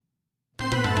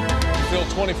fill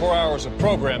 24 hours of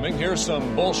programming, here's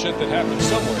some bullshit that happened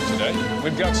somewhere today.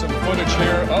 We've got some footage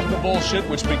here of the bullshit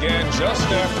which began just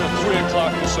after 3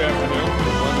 o'clock this afternoon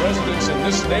when residents in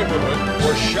this neighborhood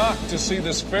were shocked to see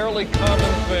this fairly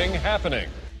common thing happening.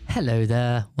 Hello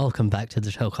there. Welcome back to the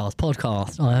Showcast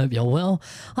podcast. I hope you're well.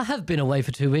 I have been away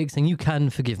for 2 weeks and you can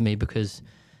forgive me because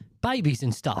babies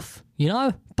and stuff, you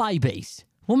know? Babies.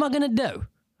 What am I going to do?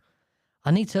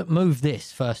 I need to move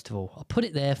this, first of all. I put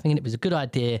it there thinking it was a good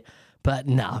idea, but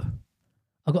no.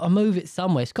 I've got to move it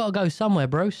somewhere. It's got to go somewhere,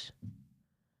 Bruce.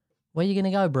 Where are you going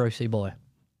to go, Brucey boy?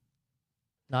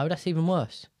 No, that's even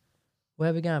worse. Where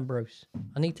are we going, Bruce?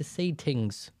 I need to see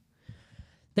things.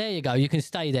 There you go. You can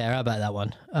stay there. How about that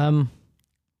one?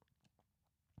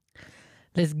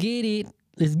 Let's get it.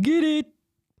 Let's get it.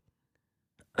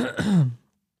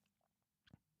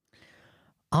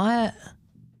 I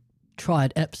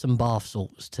tried Epsom bath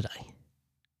salts today.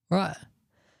 Right.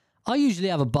 I usually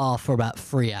have a bath for about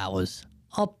 3 hours.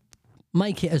 I'll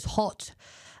make it as hot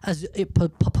as it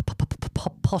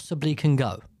possibly can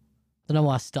go. Don't know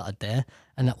why I stuttered there,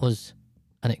 and that was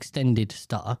an extended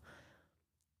stutter.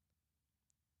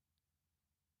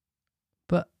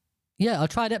 But yeah, I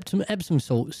tried Epsom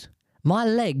salts. My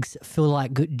legs feel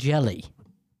like good jelly.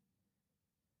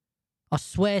 I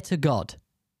swear to God.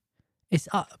 It's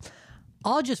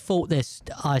I just thought this.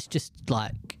 It's just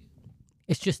like,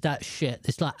 it's just that shit.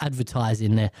 It's like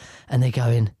advertising there, and they're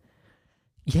going,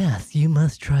 "Yes, you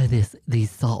must try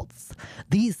these salts.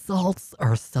 These salts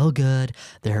are so good.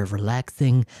 They're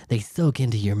relaxing. They soak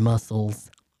into your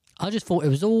muscles." I just thought it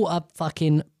was all up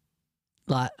fucking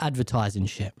like advertising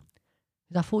shit.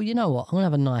 I thought, you know what? I'm gonna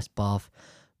have a nice bath.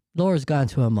 Laura's going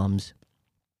to her mum's,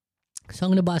 so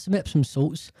I'm gonna buy some Epsom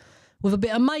salts with a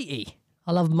bit of matey.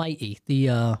 I love matey.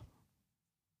 The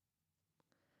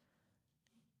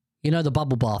you know, the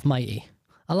bubble bath, matey.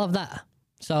 I love that.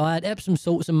 So I had Epsom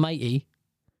salts and matey.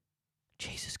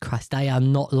 Jesus Christ, they are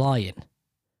not lying.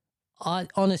 I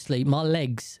honestly, my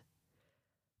legs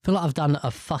feel like I've done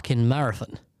a fucking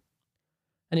marathon.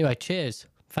 Anyway, cheers.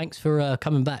 Thanks for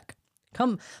coming back.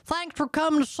 Thanks for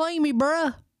coming to see me,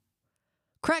 bruh.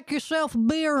 Crack yourself a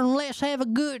beer and let's have a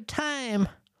good time.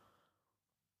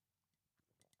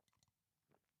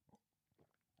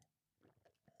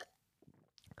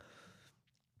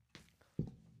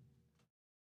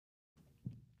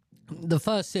 The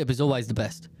first sip is always the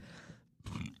best.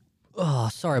 Oh,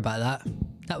 sorry about that.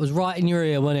 That was right in your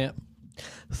ear, wasn't it?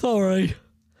 Sorry.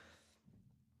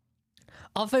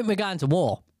 I think we're going to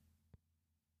war.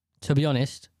 To be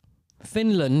honest.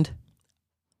 Finland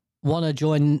want to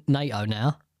join NATO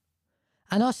now.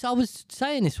 And I was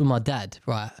saying this with my dad,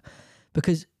 right?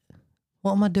 Because,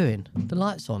 what am I doing? The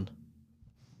light's on.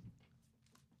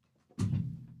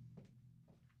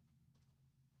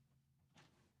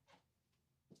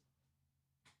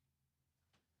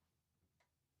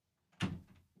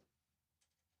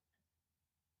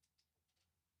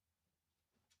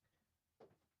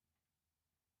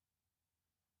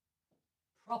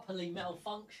 Properly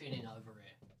malfunctioning over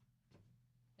here.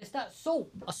 It's that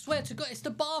salt. I swear to God, it's the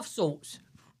bath salts.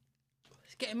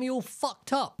 It's getting me all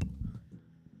fucked up.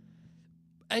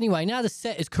 Anyway, now the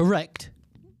set is correct.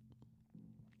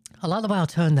 I like the way I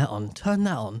turned that on. Turn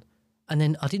that on. And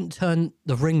then I didn't turn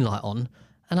the ring light on.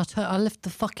 And I left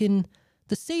the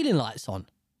ceiling lights on.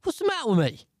 What's the matter with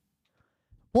me?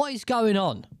 What is going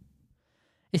on?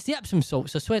 It's the Epsom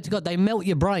salts. I swear to God, they melt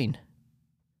your brain.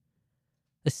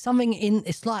 There's something in...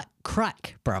 It's like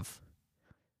crack, bruv.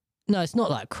 No, it's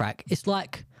not like crack. It's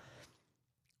like...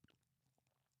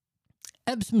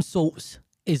 Epsom salts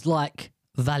is like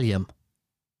Valium.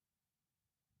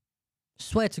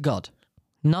 Swear to God.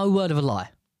 No word of a lie.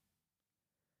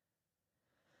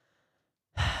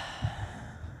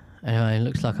 Anyway, it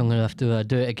looks like I'm going to have to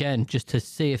do it again just to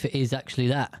see if it is actually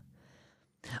that.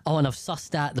 Oh, and I've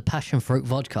sussed out the passion fruit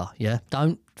vodka, yeah?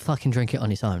 Don't fucking drink it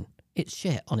on its own. It's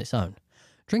shit on its own.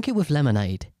 Drink it with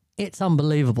lemonade. It's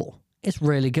unbelievable. It's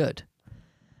really good.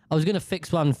 I was going to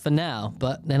fix one for now,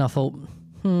 but then I thought,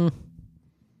 then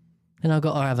I've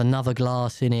got to have another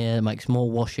glass in here that makes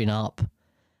more washing up.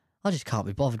 I just can't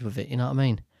be bothered with it, you know what I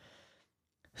mean?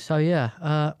 So, yeah.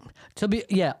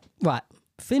 Right.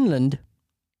 Finland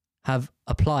have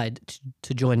applied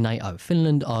to join NATO.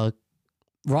 Finland are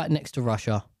right next to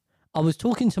Russia. I was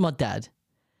talking to my dad,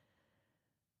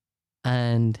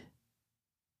 and...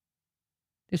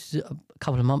 This is not a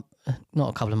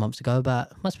couple of months ago,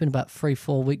 must have been about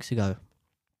 3-4 weeks ago.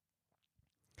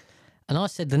 And I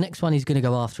said the next one he's going to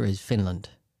go after is Finland.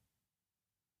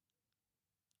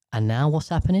 And now what's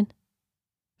happening?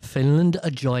 Finland are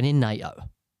joining NATO.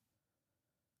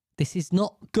 This is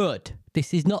not good.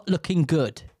 This is not looking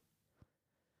good.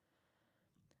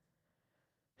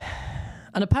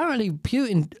 And apparently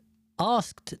Putin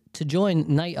asked to join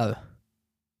NATO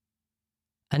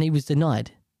and he was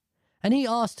denied. And he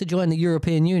asked to join the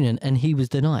European Union and he was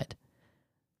denied.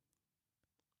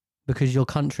 Because your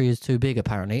country is too big,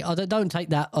 apparently. I don't take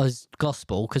that as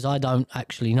gospel because I don't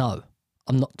actually know.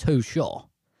 I'm not too sure.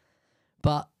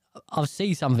 But I'll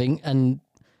see something and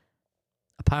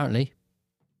apparently,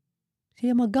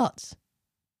 see my guts.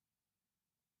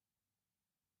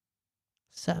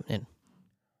 What's happening?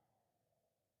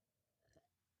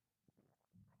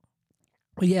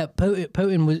 Well, yeah,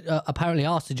 Putin was apparently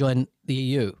asked to join the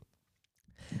EU.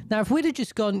 Now, if we'd have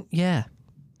just gone, yeah,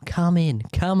 come in,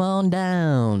 come on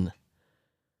down,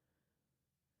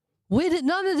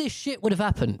 none of this shit would have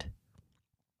happened.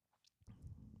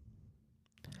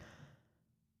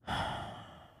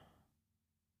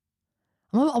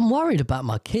 I'm worried about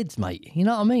my kids, mate. You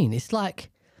know what I mean? It's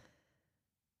like,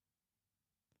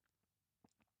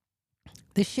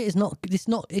 this shit is not,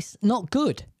 it's not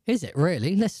good, is it,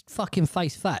 really? Let's fucking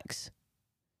face facts.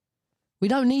 We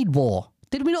don't need war.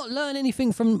 Did we not learn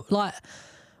anything from, like,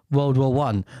 World War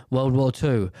One, World War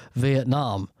Two,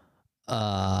 Vietnam,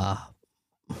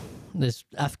 there's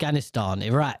Afghanistan,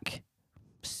 Iraq,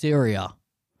 Syria?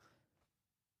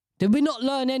 Did we not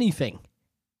learn anything?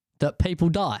 That people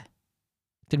die?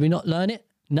 Did we not learn it?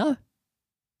 No.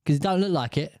 Because it don't look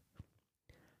like it.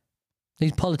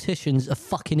 These politicians are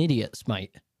fucking idiots,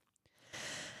 mate.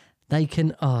 They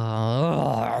can...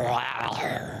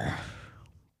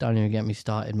 don't even get me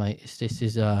started, mate. This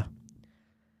is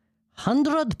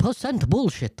 100%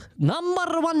 bullshit.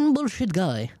 Number one bullshit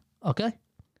guy. Okay?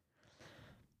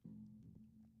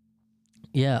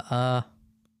 Yeah,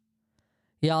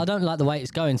 yeah, I don't like the way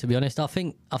it's going, to be honest. I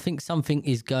think something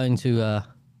is going to...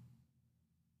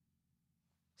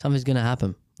 something's going to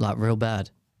happen. Like, real bad.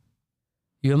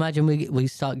 You imagine we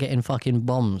start getting fucking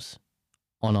bombs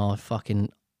on our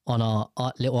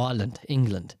little island,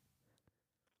 England.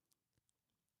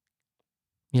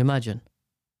 You imagine?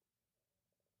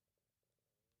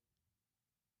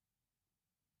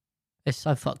 It's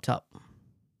so fucked up.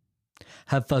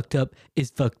 How fucked up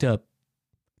is fucked up.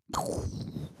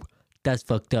 That's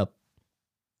fucked up.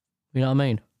 You know what I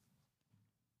mean?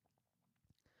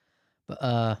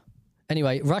 But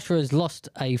anyway, Russia has lost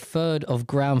a third of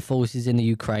ground forces in the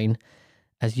Ukraine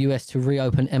as US to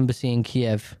reopen embassy in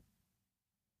Kiev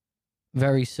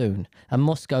very soon, and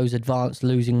Moscow's advance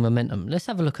losing momentum. Let's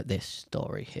have a look at this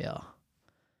story here.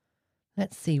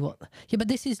 Let's see what... Yeah, but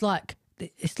this is like...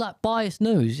 It's like biased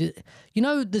news. You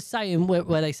know the saying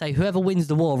where they say whoever wins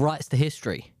the war writes the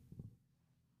history?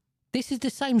 This is the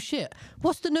same shit.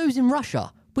 What's the news in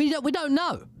Russia? We don't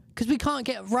know because we can't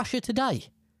get Russia today.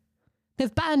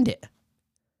 They've banned it.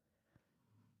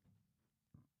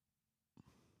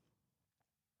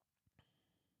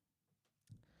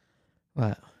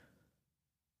 Right.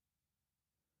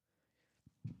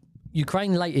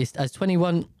 Ukraine latest as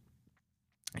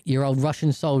 21-year-old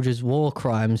Russian soldier's war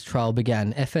crimes trial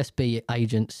began. FSB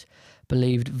agents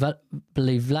believe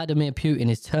Vladimir Putin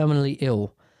is terminally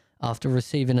ill after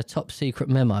receiving a top-secret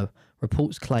memo.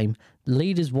 Reports claim the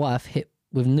leader's wife hit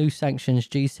with new sanctions.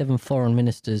 G7 foreign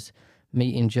ministers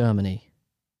meet in Germany.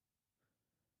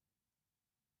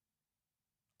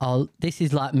 Oh, this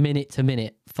is like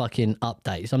minute-to-minute fucking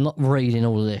updates. I'm not reading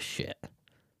all of this shit.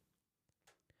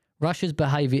 Russia's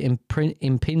behaviour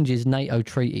impinges NATO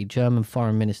treaty, German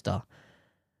Foreign Minister.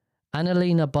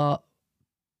 Annalena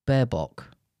Baerbock.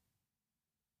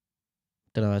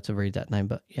 Don't know how to read that name,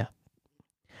 but yeah.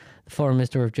 The Foreign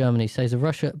Minister of Germany says the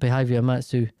Russia behaviour amounts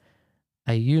to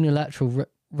a unilateral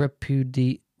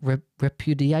repudiation?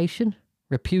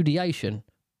 Repudiation?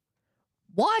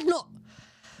 Why not?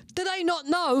 Do they not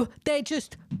know they're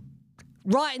just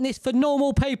writing this for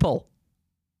normal people?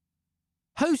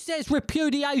 Who says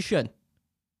repudiation?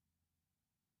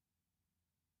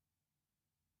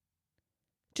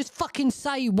 Just fucking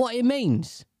say what it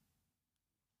means.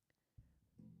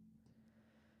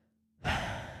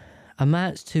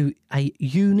 Amounts to a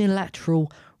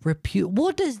unilateral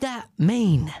What does that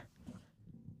mean?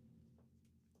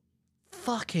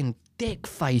 Fucking dick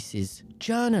faces.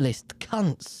 Journalist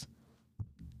cunts.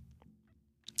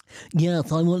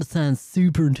 Yes, I want to sound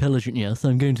super intelligent, yes.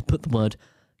 I'm going to put the word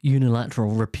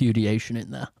unilateral repudiation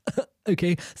in there.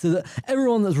 Okay, so that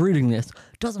everyone that's reading this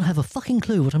doesn't have a fucking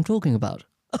clue what I'm talking about.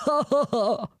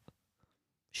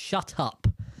 Shut up.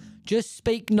 Just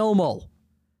speak normal.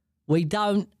 We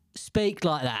don't speak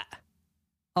like that.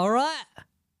 Alright?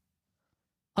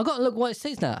 I've got to look what it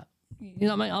says now. You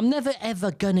know what I mean? I'm never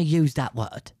ever going to use that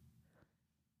word.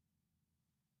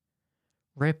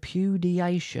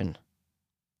 Repudiation.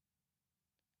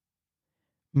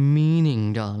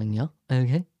 meaning, darling, yeah?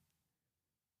 Okay.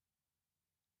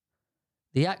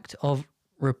 The act of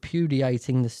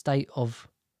repudiating the state of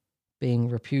being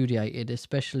repudiated,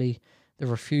 especially the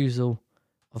refusal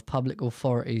of public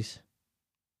authorities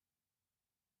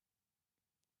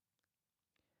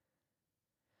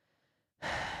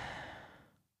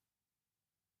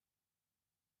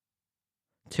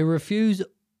to refuse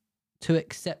to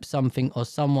accept something or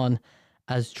someone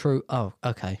as true. Oh,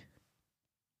 okay.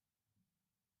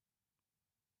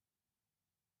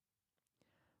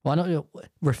 Why not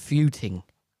refuting?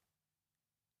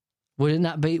 Wouldn't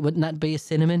that be a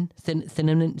synonym?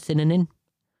 Synonym?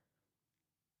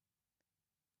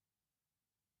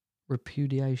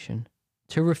 Repudiation.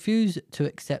 To refuse to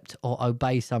accept or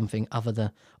obey something other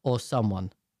than or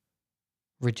someone.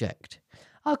 Reject.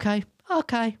 Okay.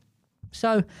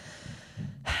 So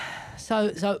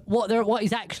what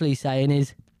he's actually saying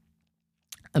is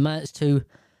amounts to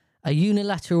a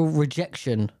unilateral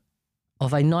rejection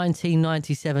of a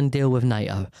 1997 deal with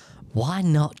NATO. Why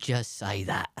not just say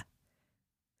that?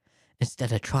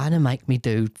 Instead of trying to make me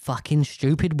do fucking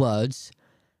stupid words.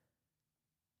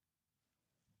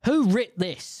 Who writ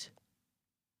this?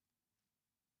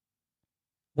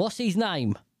 What's his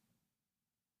name?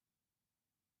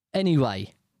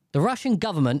 Anyway, the Russian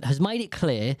government has made it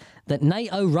clear that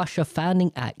NATO-Russia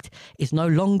Founding Act is no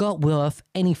longer worth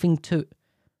anything to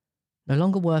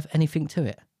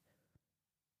it.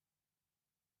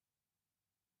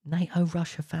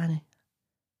 NATO-Russia Founding.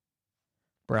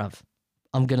 Bruv,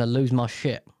 I'm going to lose my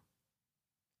shit.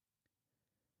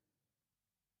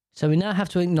 So we now have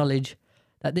to acknowledge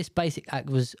that this basic act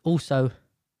was also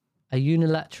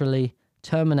unilaterally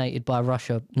terminated by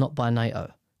Russia, not by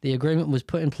NATO. The agreement was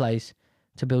put in place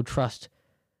to build trust,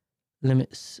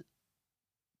 limits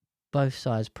both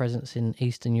sides' presence in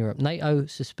Eastern Europe. NATO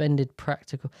suspended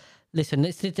practical... Listen,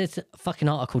 this fucking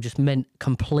article just meant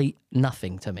complete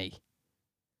nothing to me.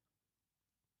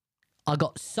 I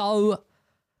got so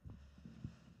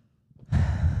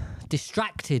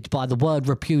distracted by the word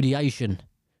repudiation.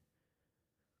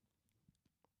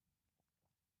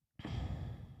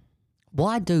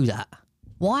 Why do that?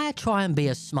 Why try and be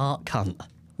a smart cunt?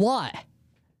 Why?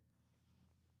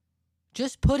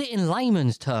 Just put it in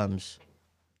layman's terms.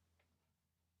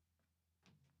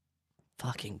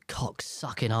 Fucking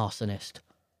cock-sucking arsonist.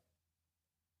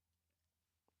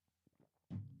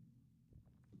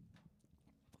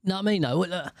 Know what I mean? No,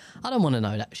 I don't want to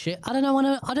know that shit.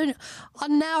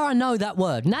 Now I know that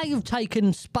word. Now you've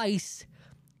taken space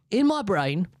in my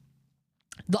brain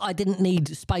that I didn't need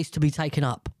space to be taken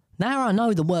up. Now I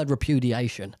know the word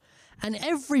repudiation. And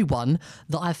everyone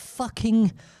that I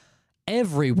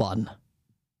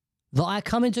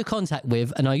come into contact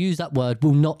with and I use that word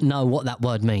will not know what that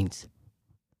word means.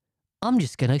 I'm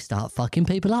just going to start fucking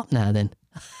people up now then.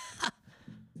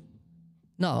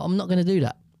 No, I'm not going to do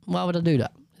that. Why would I do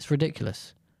that? It's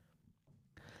ridiculous.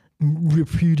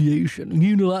 Repudiation.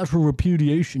 Unilateral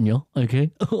repudiation, yeah?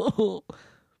 Okay?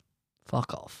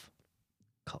 Fuck off.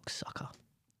 Cocksucker.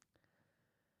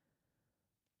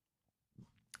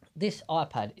 This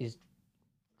iPad is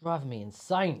driving me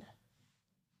insane.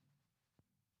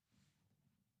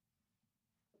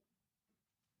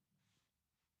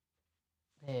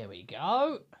 There we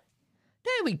go.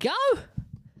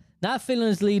 Now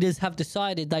Finland's leaders have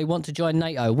decided they want to join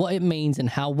NATO, what it means and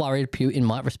how worried Putin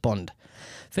might respond.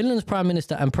 Finland's Prime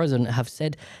Minister and President have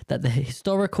said that the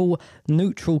historical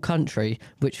neutral country,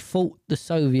 which fought the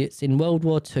Soviets in World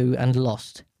War II and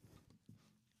lost,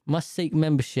 must seek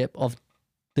membership of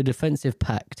the defensive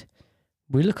pact.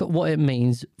 We look at what it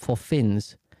means for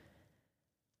Finns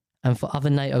and for other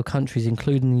NATO countries,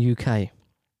 including the UK.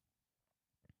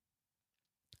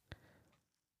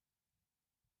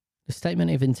 The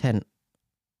statement of intent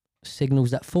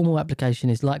signals that formal application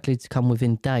is likely to come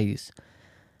within days.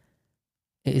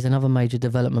 It is another major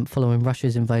development following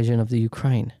Russia's invasion of the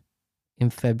Ukraine in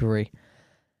February.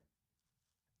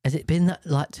 Has it been that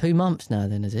like 2 months now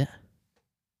then, is it?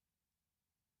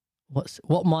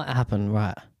 What might happen,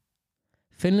 right?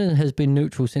 Finland has been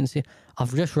neutral since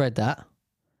I've just read that.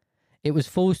 It was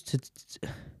forced to...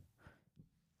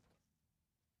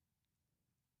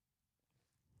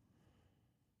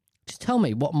 Just tell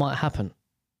me what might happen.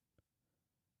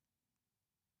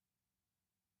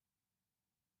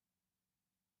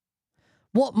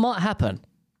 What might happen?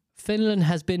 Finland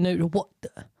has been neutral. What?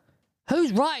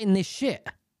 Who's writing this shit?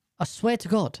 I swear to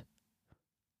God.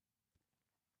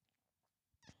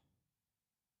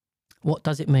 What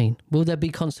does it mean? Will there be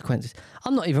consequences?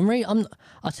 I'm not even reading.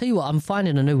 I'll tell you what, I'm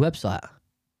finding a new website.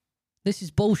 This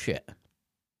is bullshit.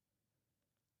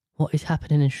 What is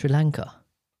happening in Sri Lanka?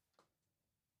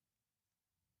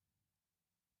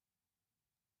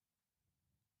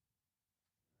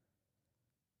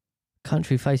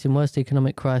 country facing worst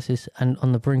economic crisis and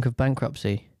on the brink of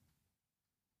bankruptcy.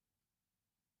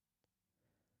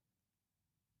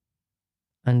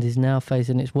 And is now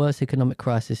facing its worst economic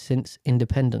crisis since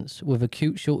independence, with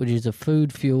acute shortages of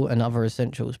food, fuel and other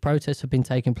essentials. Protests have been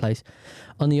taking place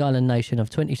on the island nation of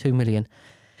 22 million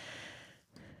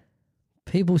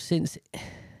people since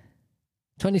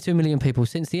 22 million people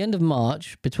since the end of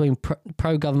March, between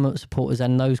pro-government supporters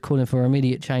and those calling for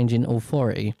immediate change in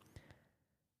authority.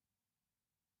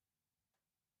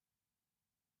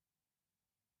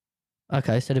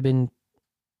 Okay, so they've been...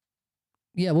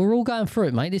 Yeah, we're all going through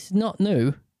it, mate. This is not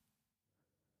new.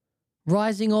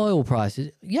 Rising oil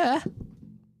prices. Yeah.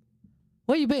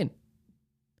 Where you been?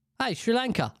 Hey, Sri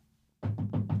Lanka.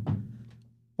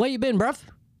 Where you been, bruv?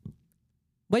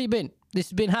 Where you been? This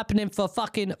has been happening for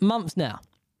fucking months now.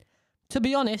 To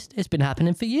be honest, it's been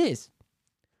happening for years.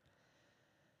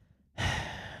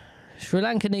 Sri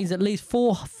Lanka needs at least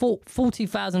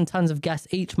 40,000 tonnes of gas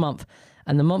each month,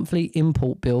 and the monthly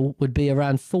import bill would be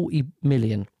around $40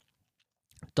 million.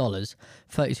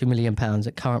 £32 million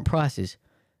at current prices.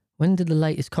 When did the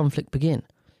latest conflict begin?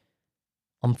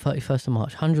 On 31st of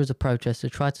March, hundreds of protesters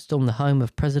tried to storm the home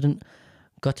of President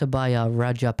Gotabaya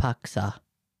Rajapaksa,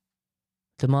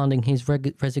 demanding his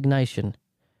resignation.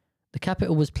 The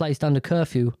capital was placed under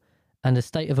curfew and a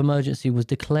state of emergency was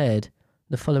declared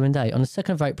the following day. On the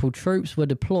 2nd of April, troops were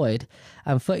deployed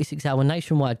and 36-hour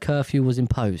nationwide curfew was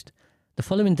imposed. The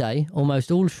following day,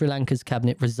 almost all Sri Lanka's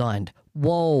cabinet resigned.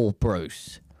 Whoa,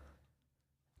 Bruce.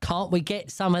 Can't we get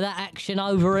some of that action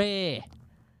over here?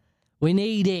 We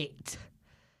need it.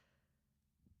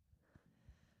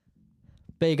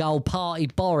 Big old party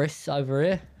Boris over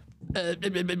here.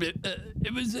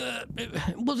 It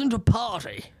wasn't a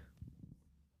party.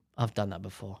 I've done that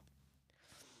before.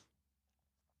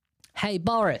 Hey,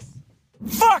 Boris.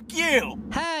 Fuck you!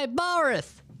 Hey,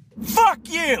 Boris. Fuck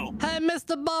you! Hey,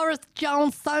 Mr. Boris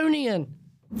Johnsonian.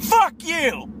 Fuck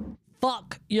you!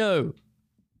 Fuck you.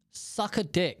 Suck a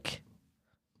dick.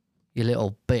 You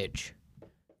little bitch.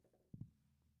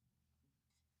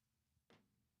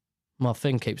 My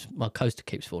coaster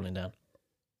keeps falling down.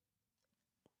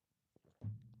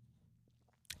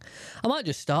 I might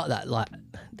just start that like,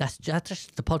 that's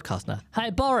just the podcast now. Hey,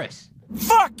 Boris.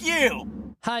 Fuck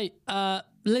you! Hey,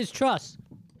 Liz Truss.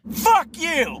 Fuck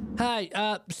you! Hey,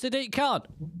 Sadiq Khan.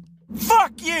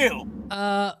 Fuck you!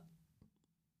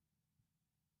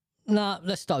 Nah,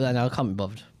 let's stop that now. I can't be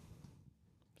bothered.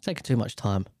 It's taking too much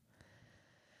time.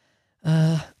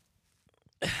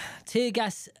 Tear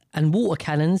gas and water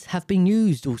cannons have been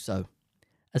used also,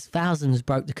 as thousands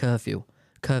broke the curfew.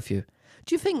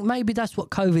 Do you think maybe that's what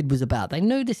COVID was about? They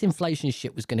knew this inflation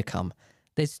shit was going to come.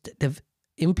 They've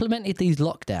implemented these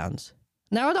lockdowns.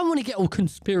 Now, I don't want to get all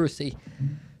conspiracy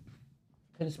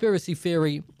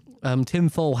theory,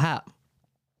 tinfoil hat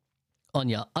on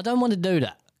you. I don't want to do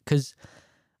that because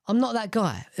I'm not that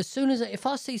guy. As soon as if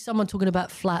I see someone talking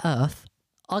about flat Earth,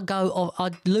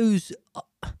 I'd lose.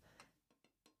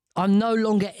 I'm no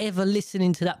longer ever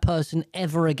listening to that person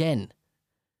ever again.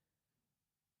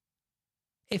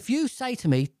 If you say to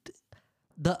me,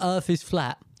 the Earth is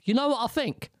flat, you know what I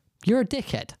think? You're a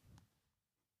dickhead.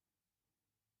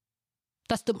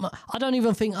 I don't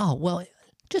even think, oh, well,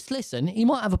 just listen. He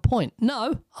might have a point.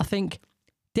 No, I think,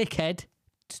 dickhead,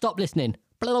 stop listening.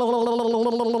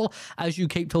 As you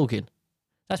keep talking.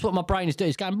 That's what my brain is doing.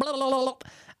 It's going,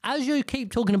 as you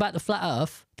keep talking about the flat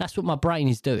Earth, that's what my brain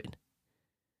is doing.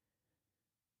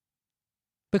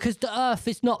 Because the Earth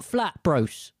is not flat,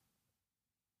 bros.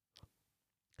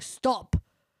 Stop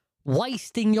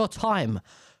wasting your time.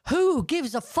 Who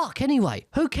gives a fuck anyway?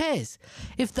 Who cares?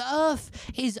 If the Earth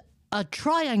is a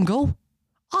triangle,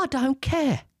 I don't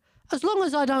care. As long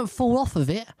as I don't fall off of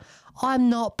it, I'm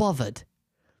not bothered.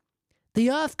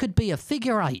 The Earth could be a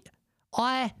figure 8.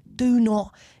 I do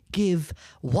not give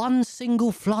one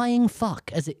single flying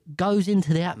fuck as it goes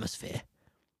into the atmosphere.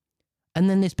 And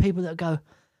then there's people that go,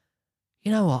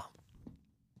 you know what?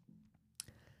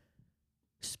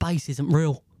 Space isn't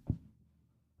real.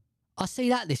 I see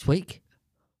that this week.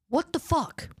 What the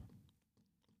fuck?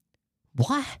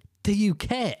 Why do you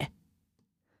care?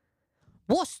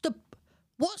 What's the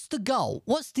goal?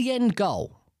 What's the end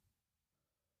goal?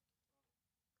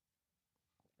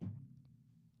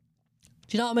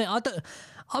 Do you know what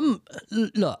I mean?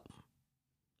 Look,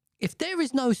 if there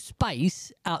is no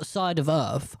space outside of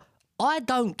Earth, I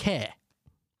don't care.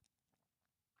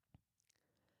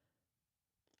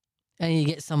 And you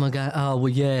get someone going, oh, well,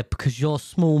 yeah, because you're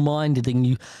small-minded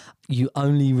and you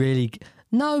only really...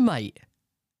 No, mate.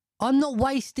 I'm not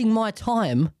wasting my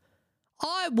time.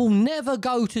 I will never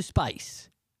go to space.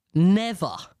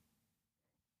 Never.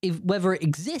 whether it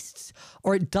exists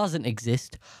or it doesn't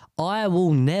exist, I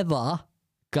will never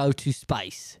go to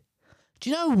space. Do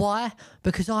you know why?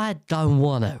 Because I don't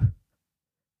want to.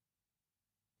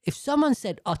 If someone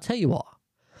said, I'll tell you what,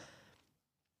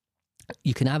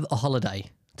 you can have a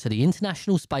holiday to the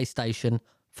International Space Station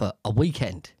for a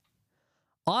weekend,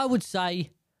 I would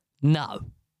say no.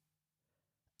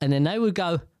 And then they would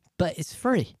go, but it's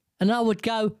free. And I would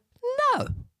go, no.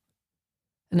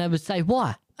 And they would say,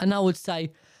 why? And I would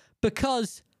say,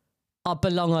 because I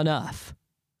belong on Earth.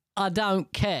 I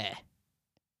don't care.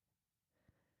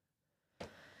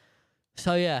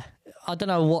 So yeah, I don't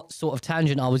know what sort of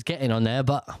tangent I was getting on there,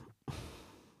 but,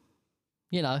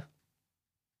 you know,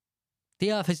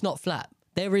 the Earth is not flat.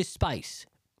 There is space.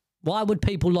 Why would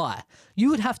people lie? You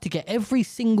would have to get every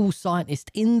single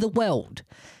scientist in the world,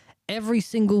 every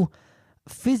single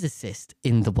physicist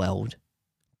in the world,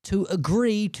 to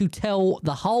agree to tell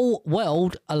the whole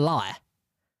world a lie.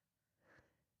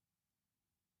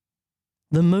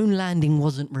 The moon landing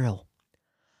wasn't real.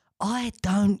 I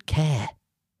don't care.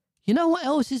 You know what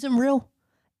else isn't real?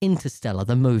 Interstellar,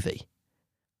 the movie.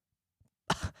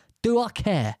 Do I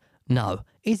care? No.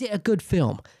 Is it a good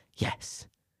film? Yes.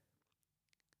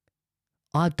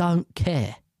 I don't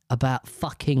care about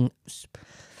fucking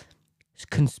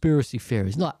conspiracy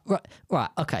theories. Like, right,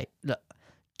 okay, look.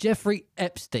 Jeffrey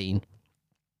Epstein,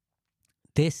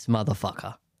 this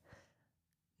motherfucker.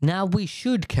 Now we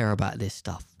should care about this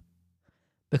stuff.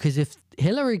 Because if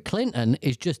Hillary Clinton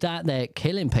is just out there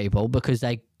killing people because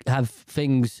they have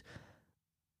things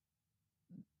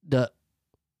that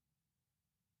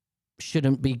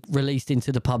shouldn't be released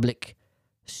into the public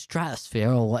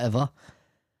stratosphere or whatever,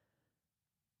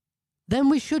 then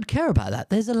we should care about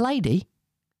that. There's a lady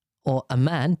or a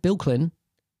man, Bill Clinton,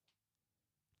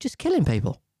 just killing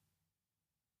people.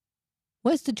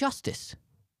 Where's the justice?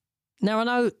 Now, I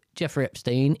know Jeffrey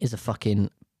Epstein is a fucking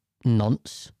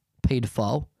nonce,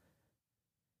 paedophile,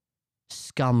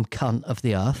 scum cunt of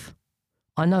the earth.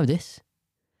 I know this.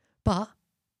 But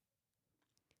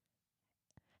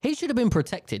he should have been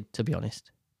protected, to be honest.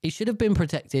 He should have been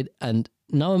protected, and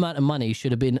no amount of money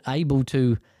should have been able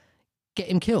to get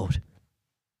him killed.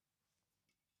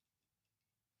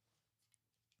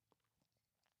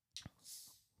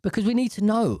 Because we need to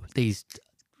know this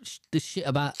shit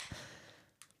about,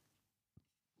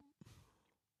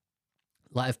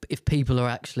 like, if people are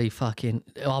actually fucking,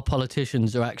 our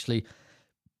politicians are actually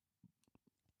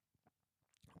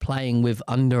playing with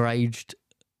underaged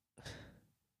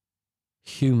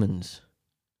humans.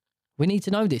 We need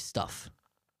to know this stuff.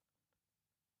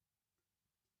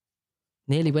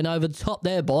 Nearly went over the top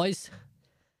there, boys.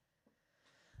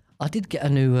 I did get a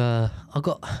new, I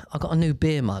got a new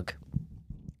beer mug.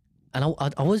 And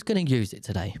I was going to use it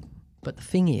today. But the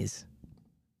thing is,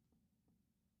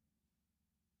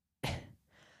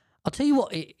 I'll tell you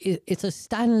what, it's a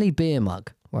Stanley beer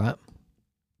mug, right?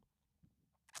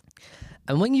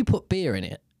 And when you put beer in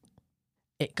it,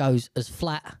 it goes as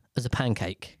flat as a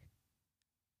pancake.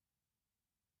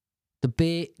 The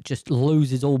beer just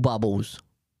loses all bubbles.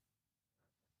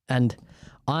 And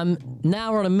I'm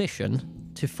now on a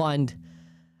mission to find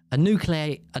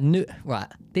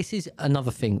right, this is another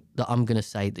thing that I'm going to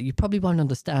say that you probably won't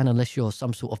understand unless you're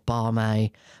some sort of barman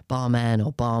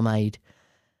or barmaid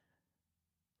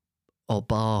or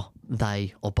bar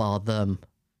they or bar them.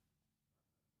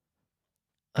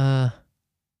 A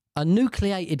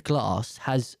nucleated glass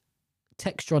has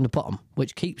texture on the bottom,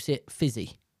 which keeps it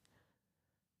fizzy.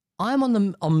 I'm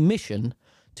on mission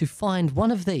to find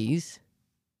one of these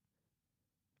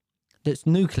that's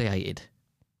nucleated.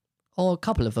 Or a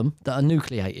couple of them that are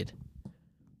nucleated.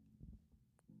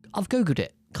 I've Googled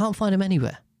it. Can't find them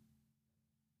anywhere.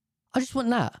 I just want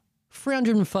that.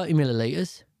 330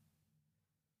 millilitres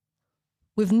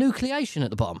with nucleation at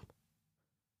the bottom.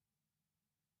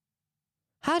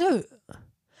 How do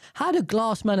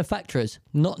glass manufacturers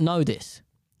not know this?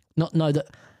 Not know that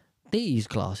these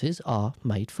glasses are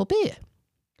made for beer?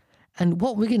 And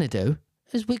what we're going to do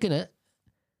is we're going to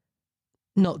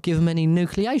not give them any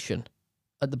nucleation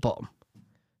at the bottom.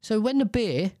 So when the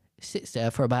beer sits there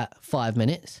for about 5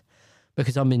 minutes,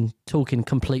 because I'm in talking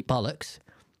complete bollocks,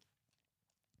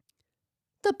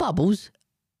 the bubbles,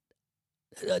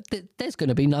 there's going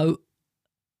to be no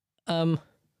more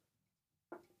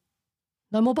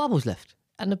bubbles left,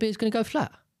 and the beer's going to go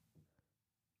flat.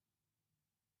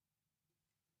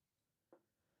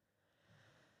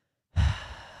 I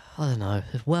don't know.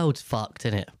 The world's fucked,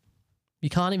 innit? You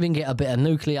can't even get a bit of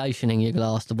nucleation in your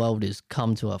glass. The world has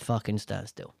come to a fucking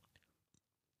standstill.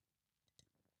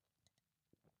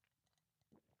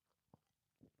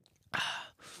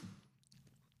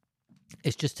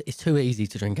 It's too easy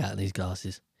to drink out of these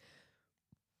glasses.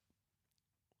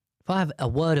 If I have a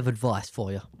word of advice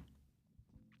for you,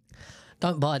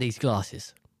 don't buy these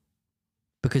glasses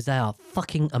because they are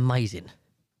fucking amazing.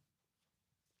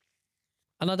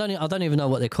 And I don't even know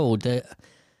what they're called.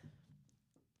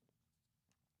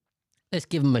 Let's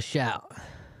give them a shout.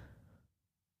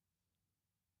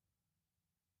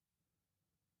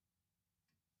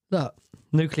 Look,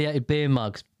 nucleated beer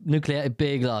mugs, nucleated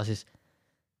beer glasses.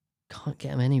 Can't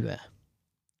get them anywhere.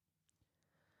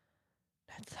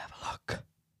 Let's have a look.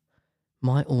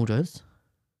 My orders.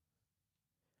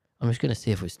 I'm just going to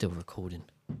see if we're still recording.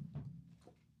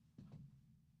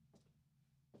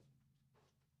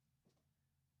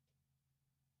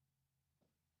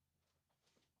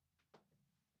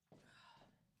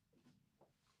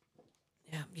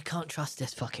 Yeah, you can't trust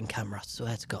this fucking camera, I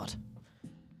swear to God.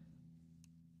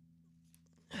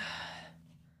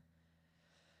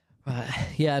 Right,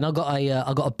 yeah, and I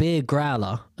got a beer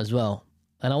growler as well,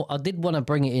 and I did want to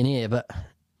bring it in here, but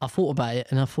I thought about it,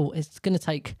 and I thought it's going to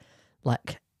take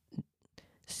like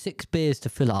 6 beers to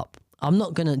fill up. I'm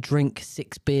not going to drink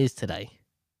 6 beers today.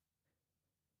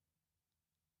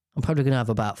 I'm probably going to have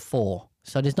about 4.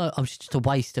 So it's just a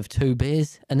waste of 2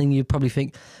 beers. And then you probably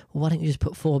think, well, why don't you just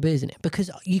put 4 beers in it?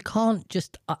 Because you can't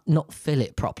just not fill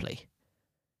it properly.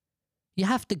 You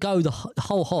have to go the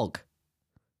whole hog.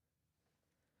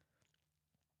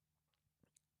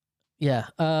 Yeah.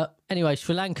 Anyway,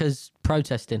 Sri Lanka's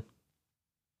protesting.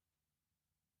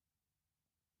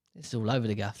 It's all over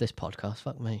the gaff, this podcast.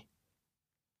 Fuck me.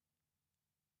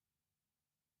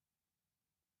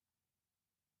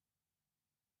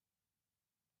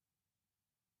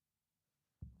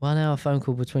 One-hour phone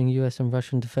call between US and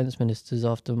Russian defense ministers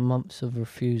after months of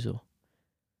refusal.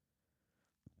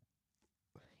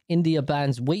 India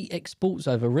bans wheat exports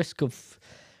over risk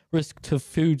to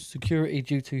food security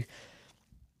due to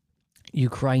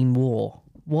Ukraine war.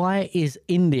 Why is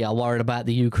India worried about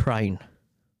the Ukraine?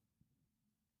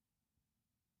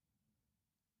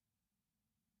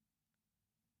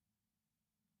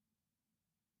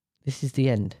 This is the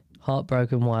end.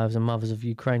 Heartbroken wives and mothers of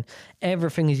Ukraine.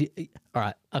 Everything is... All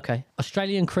right, okay.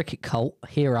 Australian cricket cult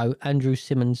hero Andrew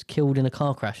Simmons killed in a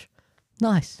car crash.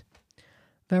 Nice.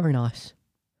 Very nice.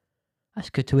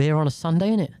 That's good to hear on a Sunday,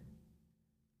 isn't it?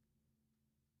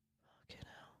 Fucking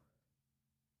hell.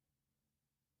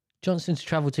 Johnson's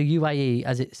travelled to UAE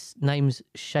as it names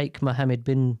Sheikh Mohammed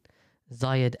bin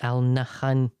Zayed Al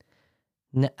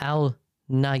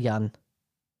Nahyan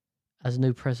as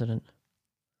new president.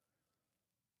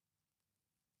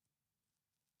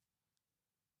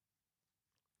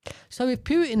 So if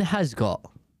Putin has got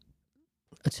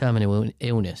a terminal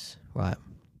illness, right,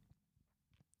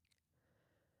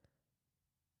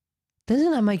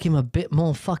 doesn't that make him a bit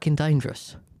more fucking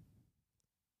dangerous?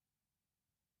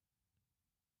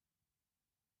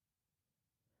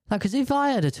 Like, because if I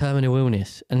had a terminal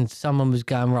illness and someone was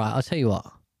going, right, I'll tell you what,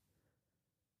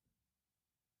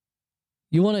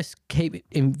 you want to keep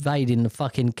invading the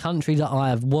fucking country that I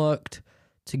have worked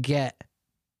to get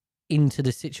into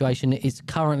the situation it is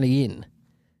currently in.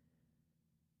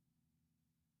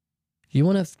 You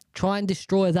want to try and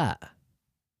destroy that?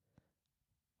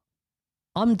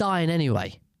 I'm dying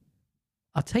anyway.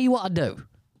 I'll tell you what I do.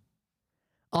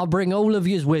 I'll bring all of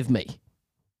yous with me.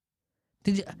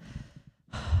 Did you?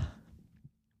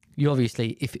 You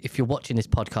obviously, if you're watching this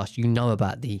podcast, you know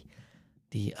about the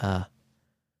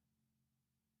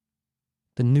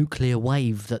nuclear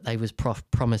wave that they was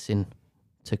promising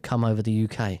to come over the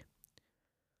UK.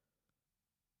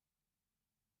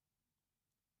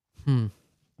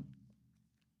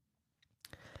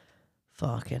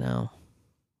 Fucking hell.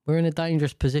 We're in a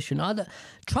dangerous position.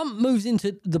 Trump moves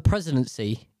into the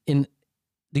presidency in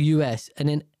the US and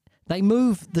then they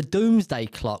move the doomsday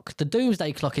clock. The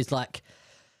doomsday clock is like,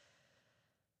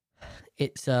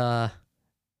 it's,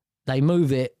 they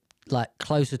move it like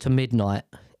closer to midnight.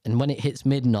 And when it hits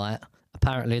midnight,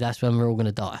 apparently that's when we're all going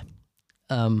to die.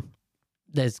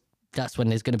 That's when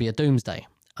there's going to be a doomsday.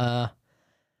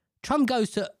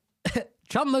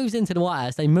 Trump moves into the White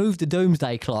House. They move the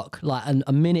doomsday clock like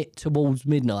a minute towards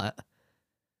midnight.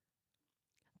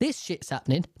 This shit's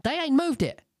happening. They ain't moved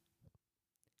it.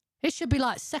 It should be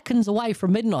like seconds away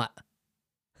from midnight.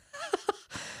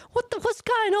 What's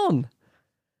going on?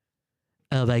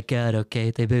 Oh my God,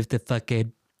 okay. They moved the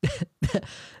fucking...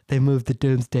 they moved the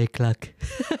doomsday clock.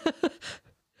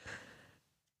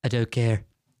 I don't care.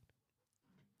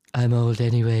 I'm old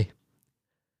anyway.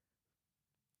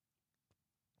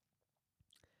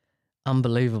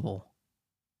 Unbelievable.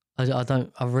 I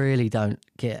really don't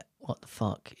get what the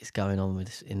fuck is going on with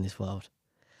this in this world.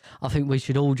 I think we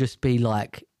should all just be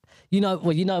like, you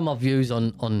know my views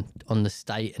on the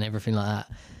state and everything like that.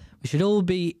 We should all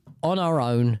be on our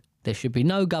own. There should be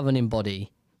no governing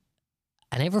body,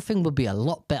 and everything would be a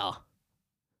lot better.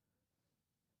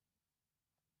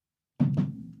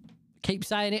 Keep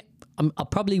saying it. I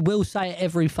probably will say it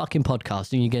every fucking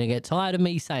podcast, and you're going to get tired of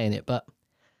me saying it, but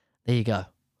there you go.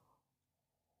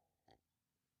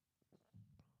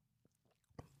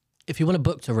 If you want a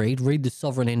book to read The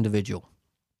Sovereign Individual.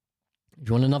 If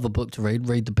you want another book to read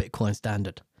The Bitcoin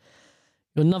Standard.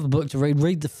 If you want another book to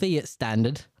read The Fiat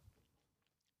Standard.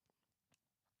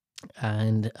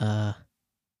 And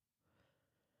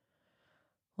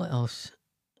what else?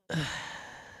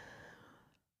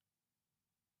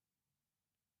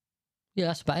 Yeah,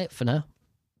 that's about it for now.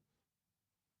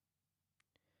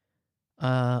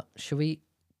 Shall we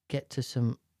get to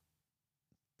some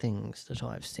things that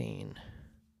I've seen?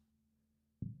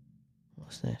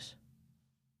 What's this?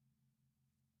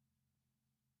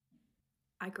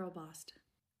 I girl bossed.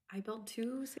 I built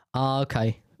 2. Oh,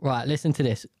 okay. Right, listen to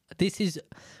this. This is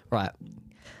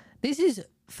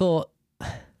for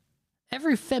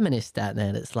every feminist out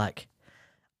there that's like,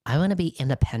 I want to be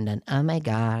independent. Oh my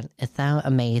God, it's so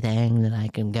amazing that I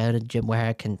can go to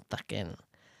work and fucking...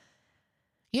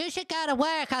 You should go to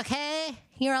work, okay?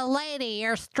 You're a lady.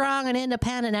 You're strong and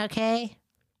independent, okay?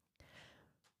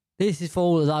 This is for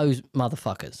all of those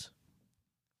motherfuckers.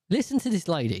 Listen to this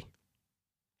lady.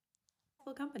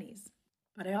 Companies,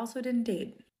 but I also didn't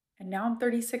date. And now I'm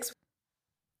 36.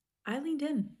 I leaned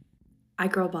in. I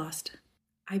girl bossed.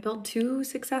 I built 2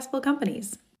 successful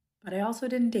companies, but I also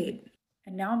didn't date.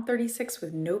 And now I'm 36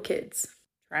 with no kids,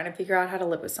 trying to figure out how to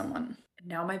live with someone. And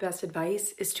now my best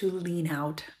advice is to lean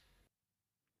out.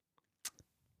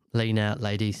 Lean out,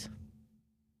 ladies.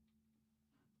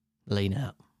 Lean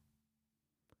out.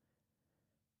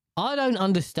 I don't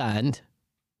understand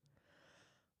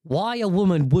why a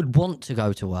woman would want to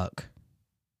go to work.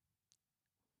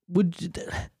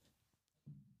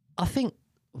 I think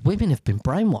women have been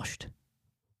brainwashed.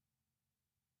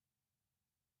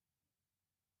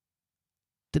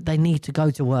 That they need to go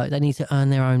to work, they need to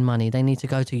earn their own money, they need to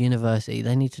go to university,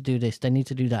 they need to do this, they need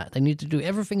to do that, they need to do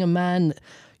everything a man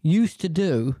used to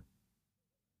do,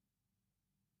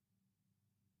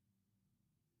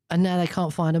 and now they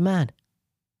can't find a man.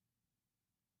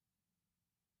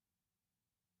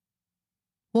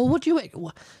 Well, what do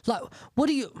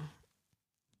you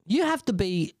you have to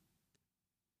be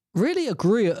really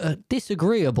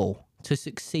disagreeable to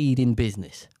succeed in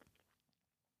business.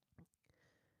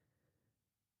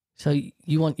 So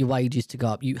you want your wages to go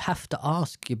up. You have to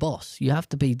ask your boss. You have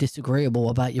to be disagreeable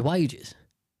about your wages.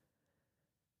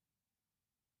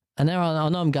 And now I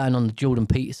know I'm going on the Jordan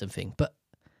Peterson thing, but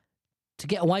to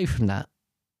get away from that,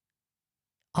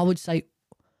 I would say,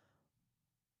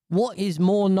 what is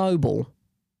more noble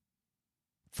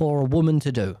for a woman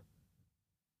to do?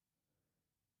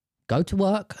 Go to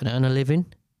work and earn a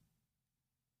living,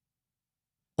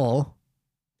 or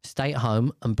stay at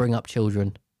home and bring up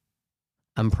children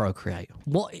and procreate?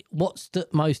 What's the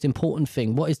most important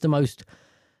thing? What is the most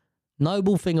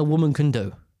noble thing a woman can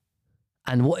do?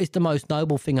 And what is the most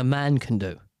noble thing a man can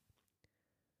do?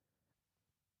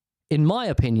 In my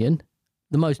opinion,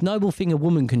 the most noble thing a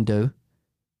woman can do,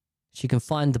 she can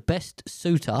find the best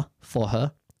suitor for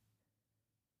her,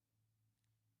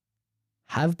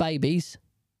 have babies,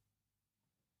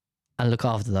 and look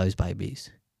after those babies.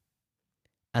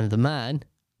 And the man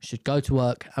should go to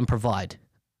work and provide.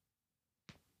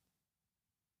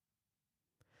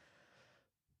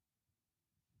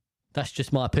 That's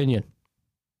just my opinion.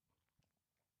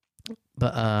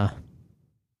 But,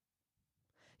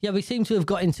 yeah, we seem to have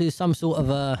got into some sort of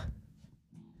a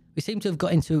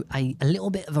little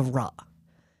bit of a rut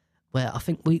where I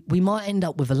think we might end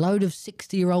up with a load of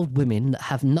 60-year-old women that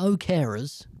have no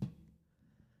carers.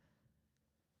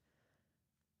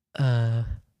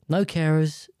 No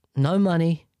carers, no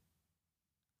money,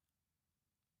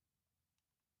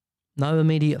 no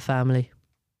immediate family.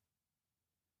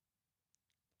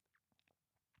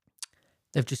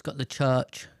 They've just got the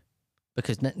church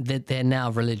because they're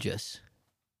now religious.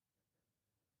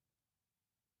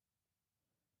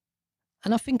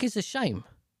 And I think it's a shame.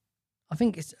 I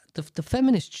think it's the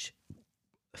feminist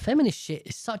shit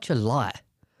is such a lie.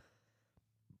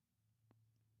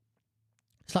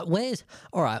 It's like,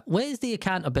 where's the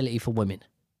accountability for women?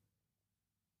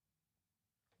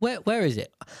 Where is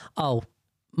it? Oh,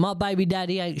 my baby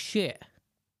daddy ain't shit.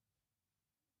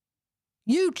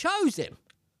 You chose him.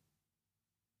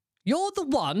 You're the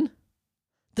one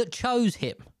that chose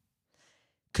him.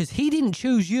 Because he didn't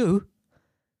choose you.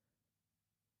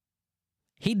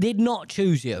 He did not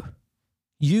choose you.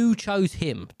 You chose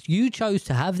him. You chose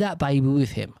to have that baby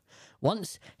with him.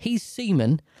 Once his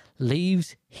semen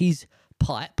leaves his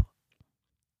pipe,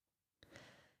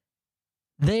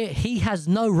 he has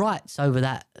no rights over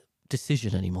that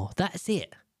decision anymore. That's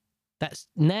it. That's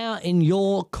now in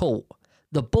your court.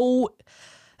 The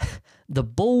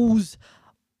balls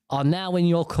are now in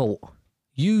your court.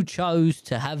 You chose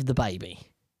to have the baby.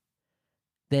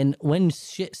 Then when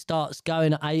shit starts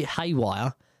going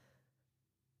haywire,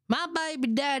 my baby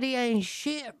daddy ain't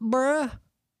shit, bruh.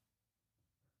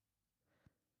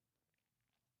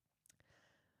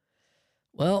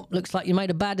 Well, looks like you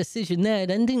made a bad decision there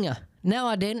then, didn't you? No,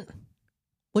 I didn't.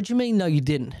 What do you mean, no, you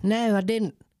didn't? No, I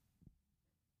didn't.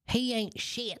 He ain't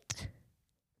shit.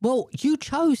 Well, you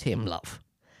chose him, love.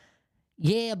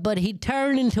 Yeah, but he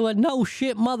turned into a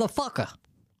no-shit motherfucker.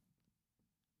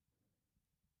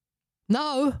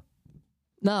 No.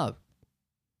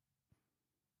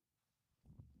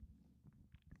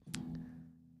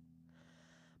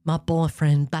 My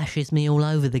boyfriend bashes me all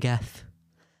over the gaff.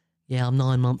 Yeah, I'm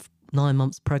 9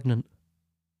 months pregnant.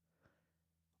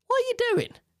 What are you doing?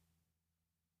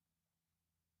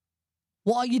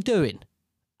 What are you doing?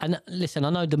 And listen,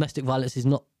 I know domestic violence is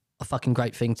not a fucking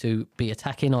great thing to be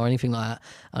attacking or anything like that.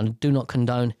 And I do not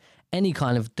condone any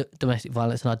kind of domestic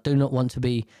violence. And I do not want to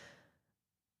be...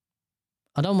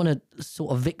 I don't want to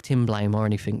sort of victim blame or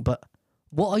anything. But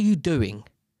what are you doing?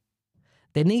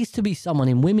 There needs to be someone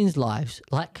in women's lives,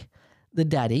 like the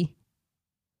daddy,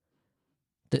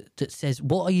 that says,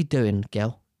 what are you doing,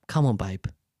 girl? Come on, babe.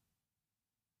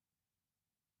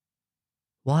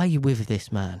 Why are you with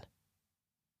this man?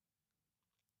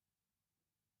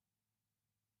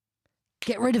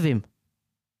 Get rid of him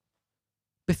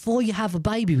before you have a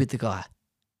baby with the guy.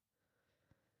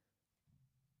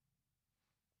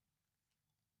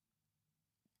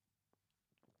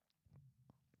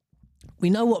 We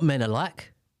know what men are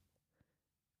like.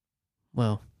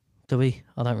 Well, do we?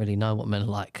 I don't really know what men are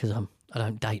like because I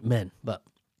don't date men, but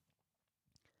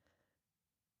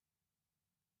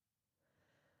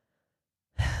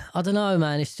I don't know,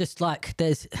 man. It's just like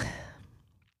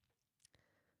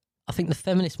I think the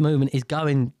feminist movement is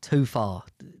going too far.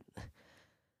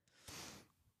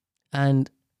 And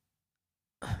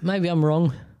maybe I'm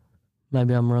wrong. I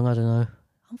don't know.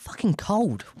 I'm fucking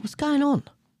cold. What's going on?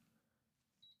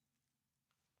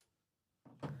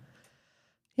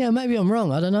 Yeah, maybe I'm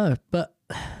wrong. I don't know. But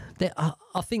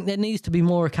I think there needs to be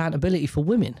more accountability for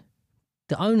women.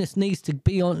 The onus needs to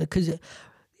be on... Because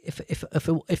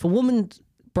if a woman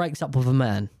breaks up with a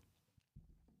man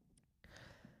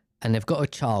and they've got a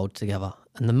child together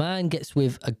and the man gets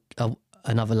with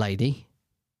another lady,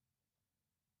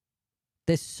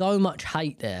 there's so much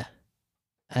hate there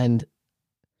and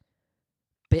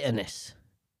bitterness.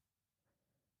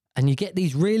 And you get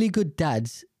these really good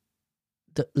dads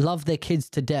that love their kids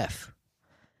to death,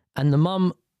 and the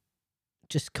mum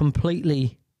just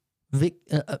completely what's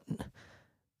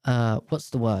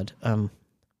the word?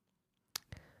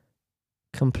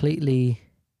 Completely...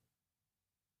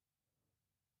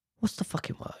 What's the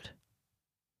fucking word?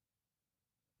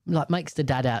 Like, makes the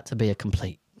dad out to be a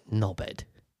complete knobhead.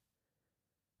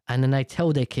 And then they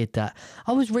tell their kid that.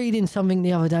 I was reading something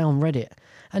the other day on Reddit,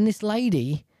 and this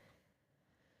lady...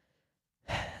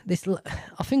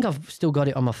 I think I've still got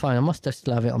it on my phone. I must have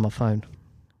still have it on my phone.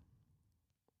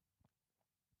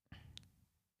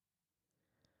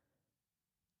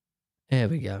 There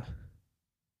we go.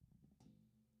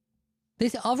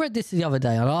 I read this the other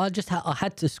day, and I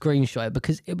had to screenshot it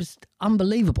because it was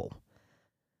unbelievable.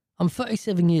 I'm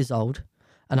 37 years old,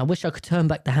 and I wish I could turn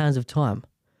back the hands of time.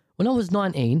 When I was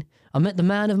 19, I met the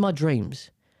man of my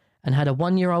dreams and had a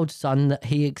 1-year-old son that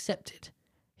he accepted.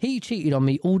 He cheated on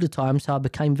me all the time, so I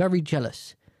became very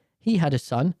jealous. He had a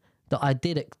son that I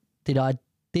did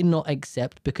not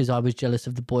accept because I was jealous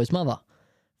of the boy's mother.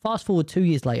 Fast forward 2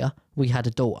 years later, we had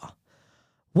a daughter.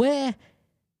 Where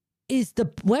is the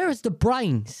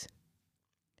brains?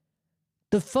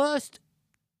 The first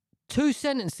 2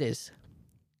 sentences.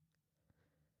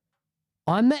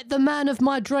 I met the man of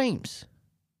my dreams.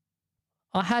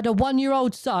 I had a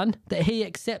 1-year-old son that he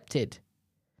accepted.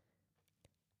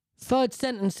 3rd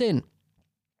sentence in.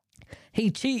 He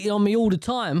cheated on me all the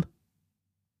time,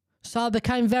 so I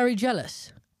became very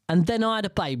jealous. And then I had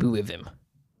a baby with him.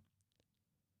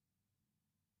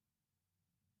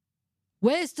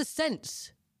 Where's the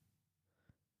sense?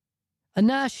 And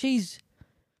now she's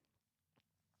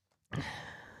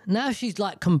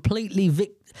like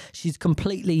completely she's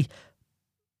completely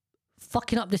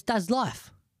fucking up this dad's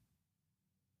life.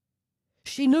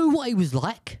 She knew what he was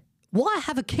like. Why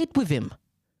have a kid with him?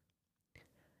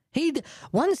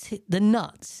 Once the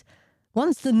nut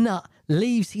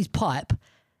leaves his pipe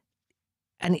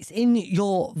and it's in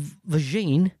your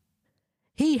vagine,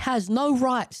 he has no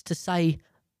rights to say,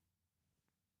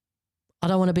 I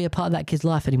don't want to be a part of that kid's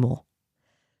life anymore.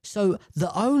 So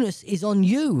the onus is on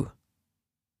you.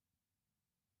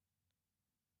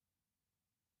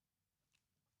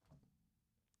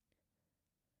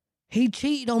 He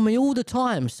cheated on me all the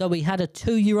time, so he had a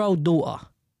 2-year-old daughter.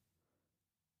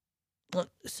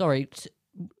 Sorry,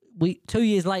 2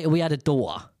 years later we had a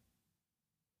daughter.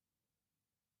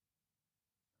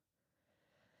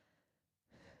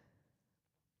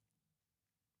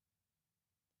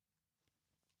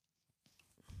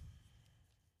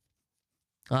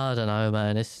 I don't know,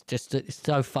 man. It's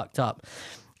so fucked up.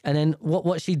 And then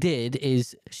what she did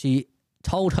is she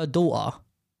told her daughter.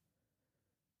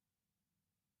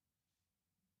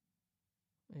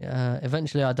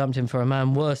 Eventually I dumped him for a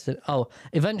man worse than... Oh,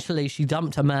 eventually she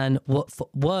dumped a man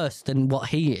worse than what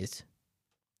he is.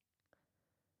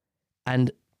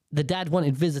 And the dad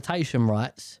wanted visitation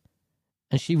rights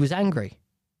and she was angry.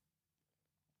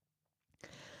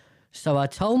 So I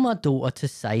told my daughter to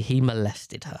say he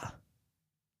molested her.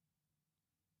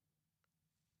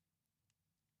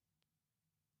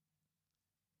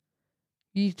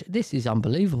 This is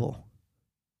unbelievable.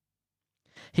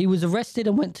 He was arrested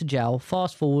and went to jail.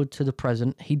 Fast forward to the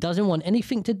present. He doesn't want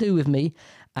anything to do with me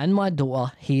and my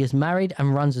daughter. He is married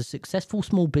and runs a successful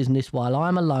small business while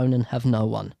I'm alone and have no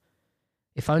one.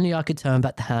 If only I could turn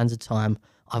back the hands of time,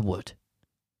 I would.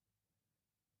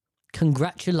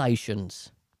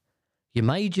 Congratulations. You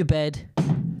made your bed.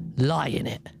 Lie in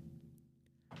it.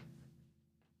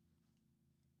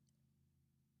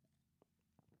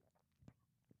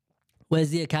 Where's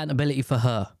the accountability for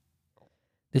her?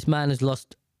 This man has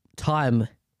lost time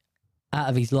out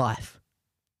of his life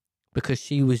because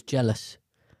she was jealous.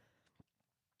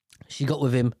 She got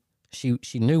with him. She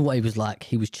knew what he was like.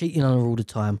 He was cheating on her all the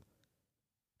time.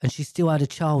 And she still had a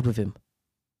child with him.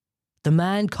 The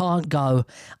man can't go...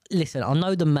 Listen, I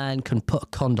know the man can put a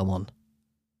condom on.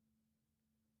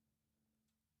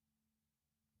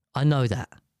 I know that.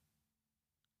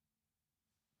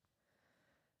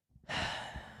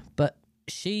 But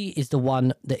she is the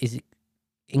one that is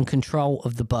in control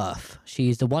of the birth. She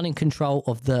is the one in control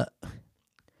of the...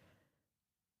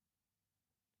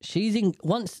 She's in...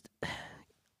 Once...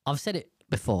 I've said it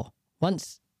before.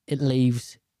 Once it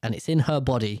leaves and it's in her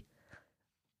body,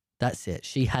 that's it.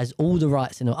 She has all the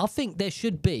rights in her. I think there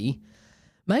should be...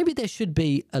 Maybe there should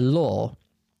be a law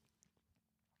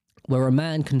where a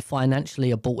man can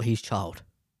financially abort his child.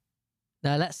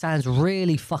 Now, that sounds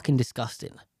really fucking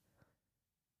disgusting.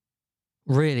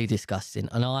 Really disgusting.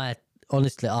 And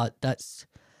honestly, that's...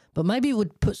 But maybe it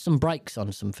would put some brakes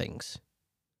on some things.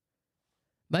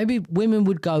 Maybe women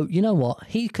would go, you know what?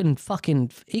 He can fuck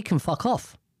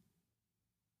off.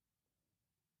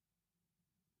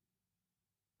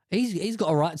 He's got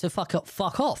a right to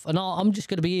fuck off. And I'm just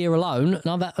going to be here alone and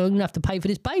I'm going to have to pay for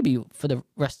this baby for the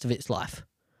rest of its life.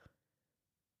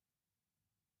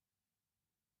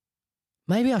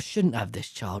 Maybe I shouldn't have this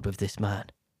child with this man.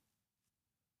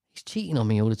 He's cheating on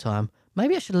me all the time.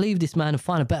 Maybe I should leave this man and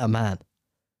find a better man.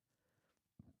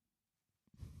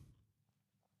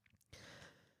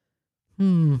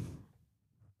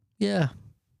 Yeah.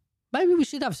 Maybe we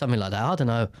should have something like that. I don't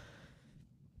know.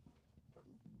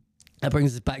 That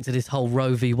brings us back to this whole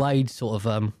Roe v. Wade sort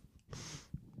of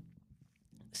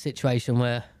situation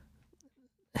where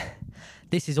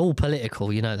this is all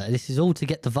political, you know that. This is all to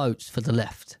get the votes for the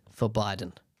left, for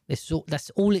Biden.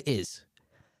 That's all it is.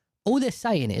 All they're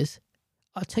saying is,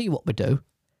 I'll tell you what we'll do.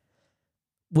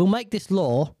 We'll make this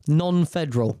law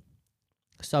non-federal.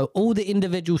 So all the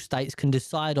individual states can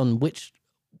decide on which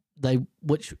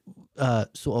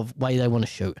sort of way they want to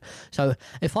shoot. So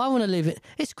if I want to live it,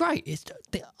 it's great.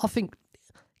 I think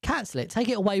cancel it, take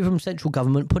it away from central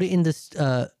government, put it in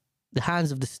the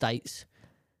hands of the states,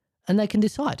 and they can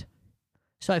decide.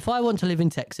 So if I want to live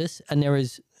in Texas and there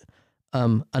is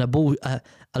a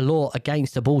law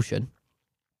against abortion,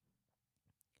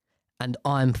 and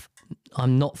I'm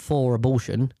not for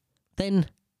abortion, then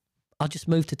I'll just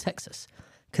move to Texas.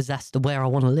 Because that's where I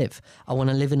want to live. I want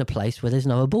to live in a place where there's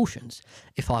no abortions.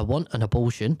 If I want an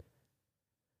abortion,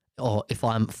 or if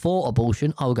I'm for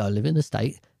abortion, I'll go live in a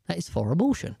state that is for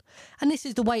abortion. And this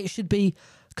is the way it should be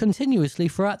continuously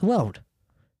throughout the world.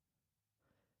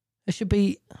 It should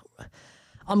be...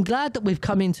 I'm glad that we've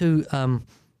come into...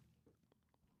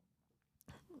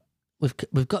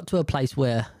 We've got to a place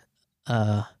where...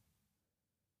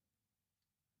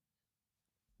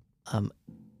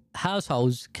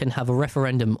 households can have a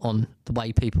referendum on the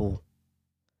way people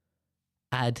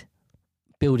add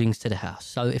buildings to the house.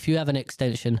 So if you have an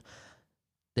extension,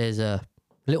 there's a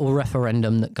little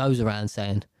referendum that goes around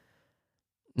saying,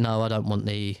 no, I don't want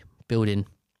the building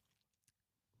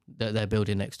that they're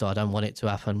building next door. I don't want it to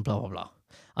happen, blah, blah, blah.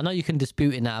 I know you can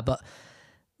dispute it now, but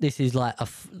this is like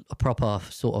a proper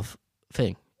sort of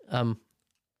thing.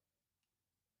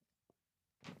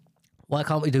 Why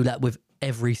can't we do that with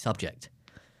every subject?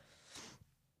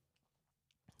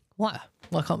 Why?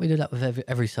 Why can't we do that with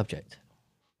every subject?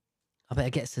 I better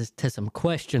get to some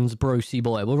questions, Brucey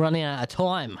boy. We're running out of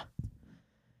time.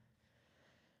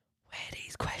 Where are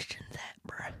these questions at,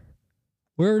 bro?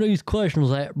 Where are these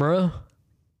questions at, bro?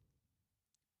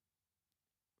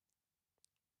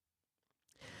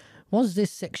 Was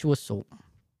this sexual assault?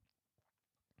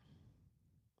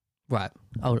 Right.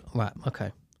 Oh, right.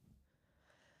 Okay.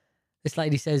 This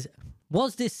lady says,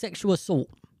 was this sexual assault?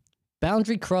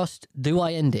 Boundary crossed. Do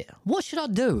I end it? What should I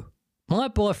do? My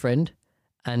boyfriend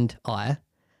and I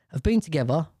have been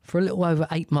together for a little over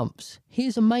 8 months. He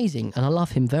is amazing and I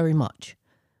love him very much.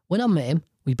 When I met him,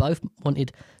 we both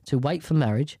wanted to wait for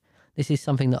marriage. This is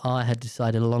something that I had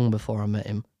decided long before I met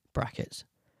him. Brackets.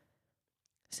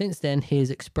 Since then, he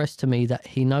has expressed to me that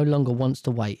he no longer wants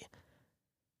to wait.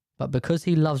 But because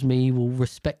he loves me, he will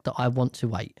respect that I want to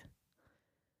wait.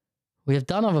 We have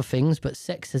done other things, but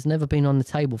sex has never been on the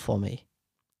table for me.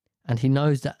 And he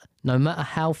knows that no matter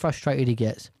how frustrated he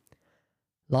gets,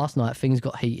 last night things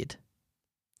got heated.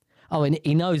 Oh, and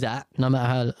he knows that no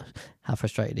matter how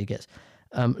frustrated he gets.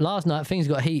 Last night things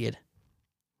got heated.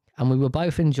 And we were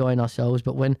both enjoying ourselves,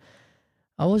 but when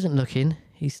I wasn't looking,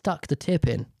 he stuck the tip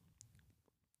in.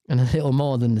 And a little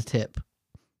more than the tip.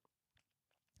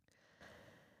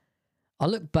 I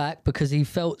looked back because he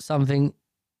felt something...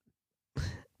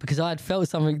 Because I had felt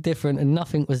something different and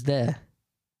nothing was there.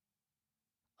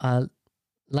 I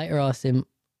later asked him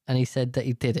and he said that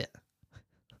he did it.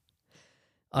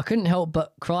 I couldn't help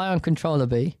but cry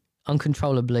uncontrollably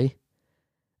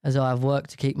as I have worked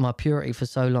to keep my purity for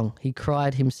so long. He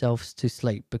cried himself to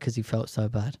sleep because he felt so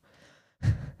bad.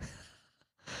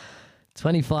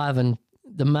 25 and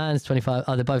the man's 25.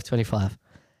 Oh, they're both 25.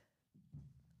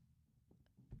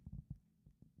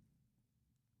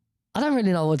 I don't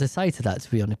really know what to say to that, to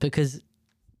be honest, because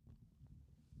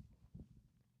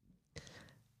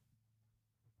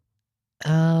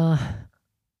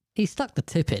he stuck the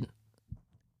tip in.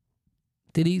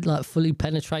 Did he like fully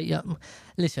penetrate you?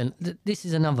 Listen, this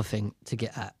is another thing to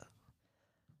get at.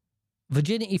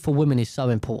 Virginity for women is so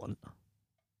important.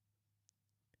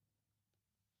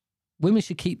 Women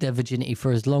should keep their virginity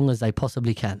for as long as they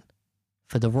possibly can,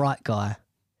 for the right guy,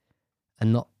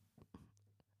 and not.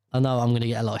 I know I'm going to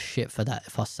get a lot of shit for that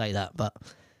if I say that, but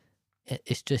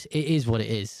it's just, it is what it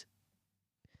is.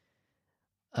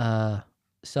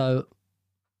 So,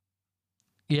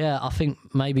 yeah, I think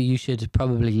maybe you should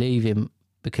probably leave him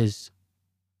because...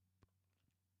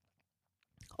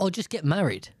 Or just get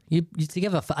married. You're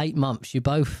together for 8 months. You're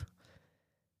both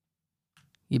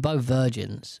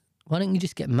virgins. Why don't you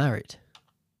just get married?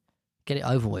 Get it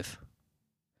over with.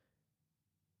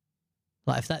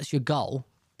 Like, if that's your goal...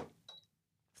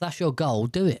 that's your goal,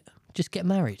 do it. Just get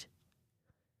married.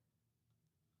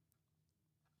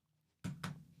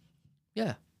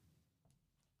 Yeah.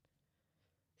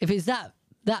 If it's that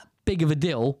big of a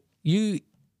deal,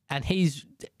 if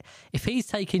he's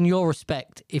taking your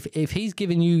respect, if he's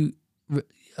giving you,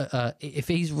 if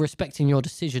he's respecting your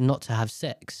decision not to have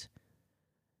sex,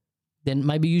 then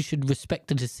maybe you should respect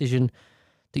the decision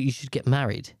that you should get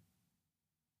married.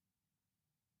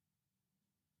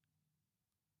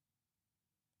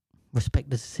 Respect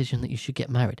the decision that you should get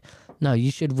married. No,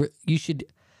 you should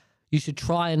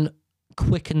try and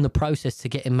quicken the process to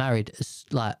getting married.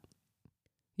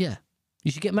 You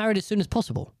should get married as soon as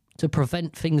possible to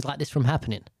prevent things like this from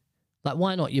happening. Like,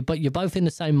 why not? You're both in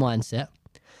the same mindset.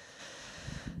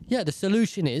 Yeah, the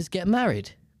solution is get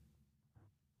married.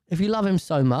 If you love him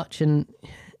so much and,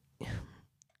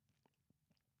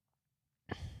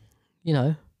 you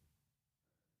know,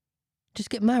 just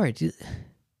get married.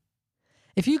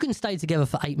 If you can stay together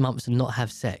for 8 months and not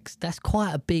have sex, that's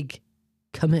quite a big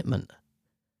commitment.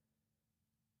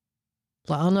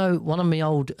 Like, I know one of my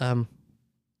old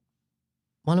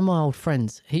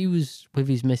friends, he was with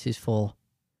his missus for,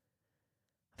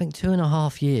 I think,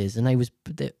 2.5 years, and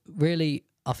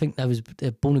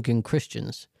they're born again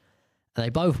Christians, and they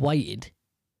both waited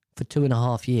for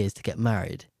 2.5 years to get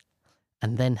married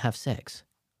and then have sex.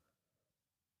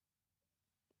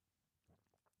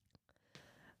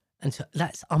 And so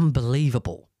that's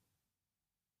unbelievable.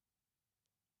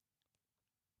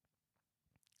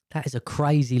 That is a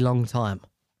crazy long time.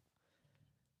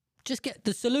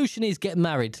 The solution is get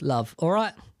married, love. All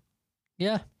right?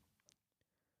 Yeah?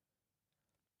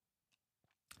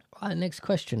 Right, next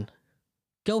question.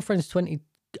 Girlfriend's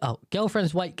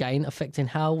weight gain affecting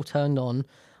how turned on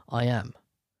I am.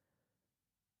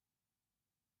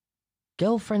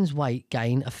 Girlfriend's weight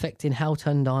gain affecting how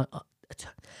turned on.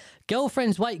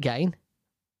 Girlfriend's weight gain.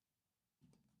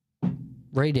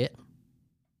 Read it.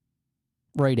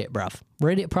 Read it, bruv.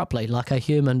 Read it properly, like a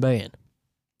human being.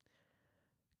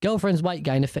 Girlfriend's weight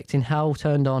gain affecting how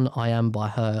turned on I am by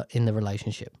her in the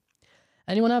relationship.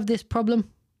 Anyone have this problem?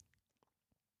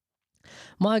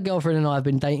 My girlfriend and I have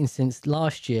been dating since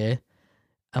last year,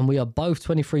 and we are both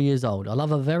 23 years old. I love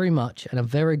her very much, and I'm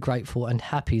very grateful and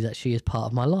happy that she is part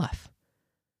of my life.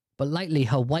 But lately,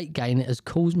 her weight gain has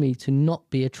caused me to not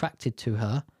be attracted to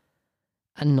her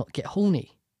and not get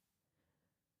horny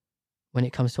when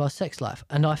it comes to our sex life.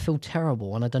 And I feel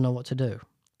terrible and I don't know what to do.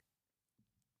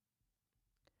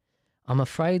 I'm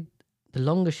afraid the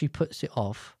longer she puts it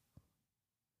off,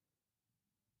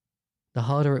 the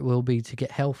harder it will be to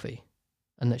get healthy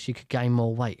and that she could gain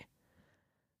more weight.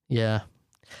 Yeah.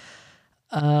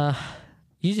 You're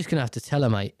just going to have to tell her,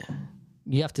 mate.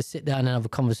 You have to sit down and have a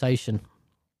conversation.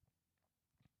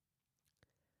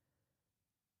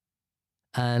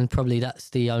 And probably that's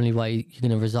the only way you're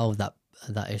going to resolve that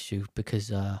issue,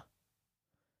 because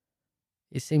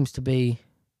it seems to be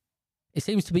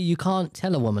you can't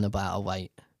tell a woman about her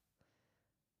weight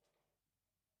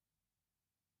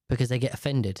because they get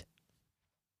offended.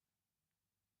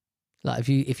 Like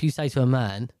if you say to a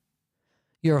man,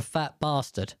 "You're a fat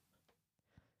bastard,"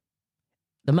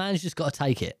 the man's just got to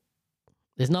take it.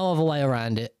 There's no other way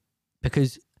around it.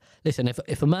 Because listen,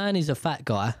 if a man is a fat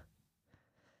guy,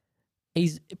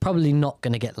 he's probably not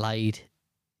going to get laid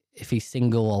if he's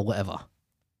single or whatever.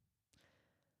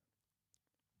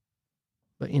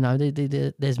 But, you know,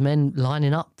 there's men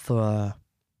lining up for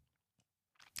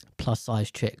plus-size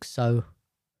chicks, so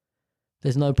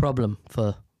there's no problem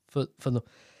for the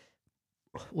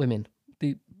women.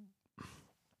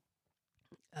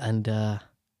 And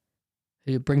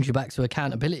it brings you back to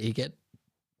accountability. Get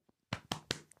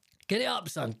it up,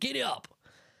 son. Get it up.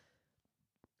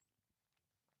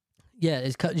 Yeah,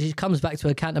 it just comes back to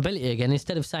accountability again.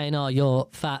 Instead of saying, "Oh, you're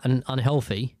fat and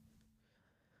unhealthy,"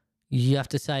 you have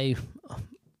to say,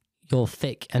 "You're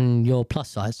thick and you're plus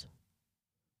size."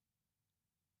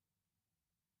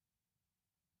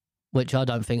 Which I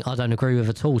don't agree with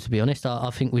at all, to be honest.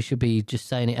 I think we should be just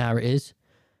saying it how it is.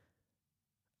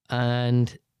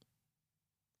 And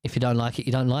if you don't like it,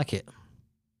 you don't like it.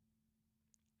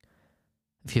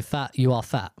 If you're fat, you are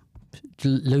fat.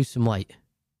 Lose some weight.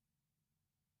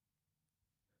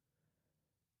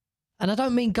 And I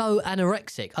don't mean go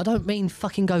anorexic. I don't mean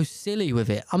fucking go silly with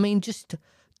it. I mean, just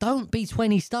don't be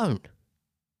 20 stone.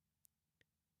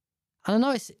 And I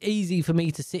know it's easy for me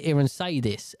to sit here and say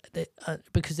this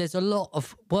because there's a lot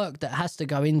of work that has to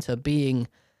go into being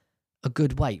a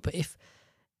good weight. But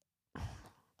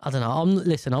I don't know,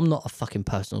 I'm not a fucking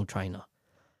personal trainer.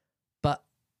 But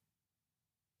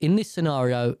in this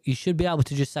scenario, you should be able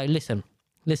to just say, listen,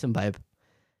 babe,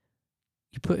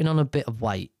 you're putting on a bit of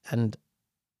weight and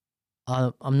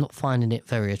I'm not finding it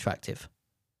very attractive.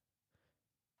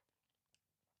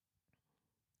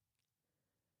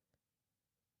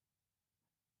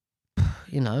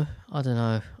 You know, I don't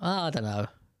know.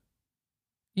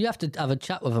 You have to have a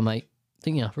chat with her, mate.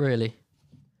 Think you, really?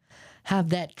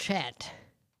 Have that chat.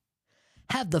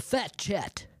 Have the fat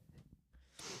chat.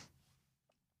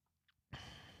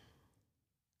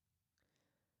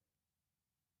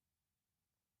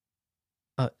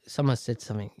 Someone said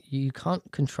something. You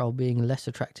can't control being less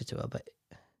attracted to her, but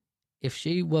if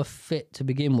she were fit to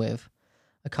begin with,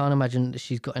 I can't imagine that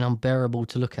she's gotten unbearable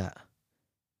to look at.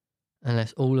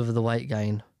 Unless all of the weight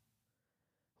gain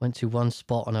went to one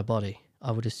spot on her body.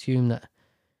 I would assume that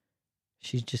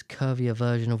she's just curvier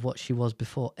version of what she was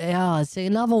before. Yeah, I see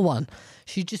another one.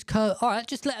 She's just all right,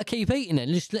 just let her keep eating it.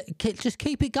 Just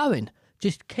keep it going.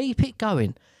 Just keep it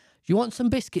going. Do you want some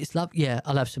biscuits, love? Yeah,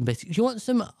 I'll have some biscuits. Do you want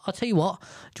some? I'll tell you what.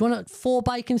 Do you want 4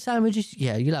 bacon sandwiches?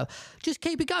 Yeah, you know. Just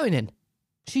keep it going in.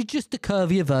 She's just a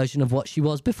curvier version of what she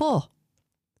was before.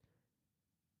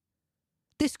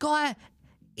 This guy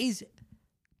is...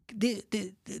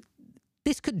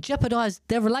 This could jeopardize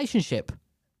their relationship.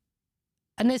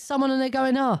 And there's someone in there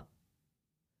going, "Oh,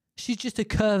 she's just a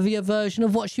curvier version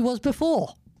of what she was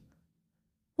before."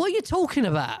 What are you talking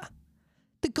about?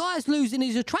 The guy's losing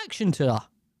his attraction to her.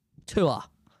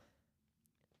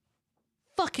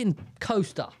 Fucking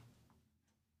coaster.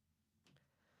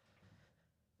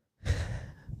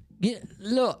 Yeah,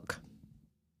 look,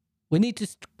 we need to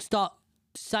start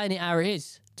saying it how it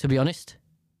is, to be honest.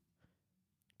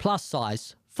 Plus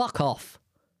size. Fuck off.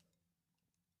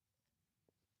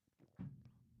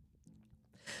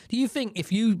 Do you think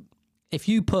if you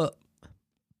put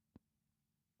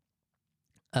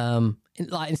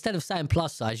like instead of saying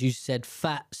plus size, you said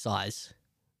fat size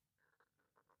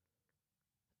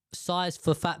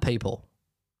for fat people?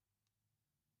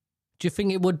 Do you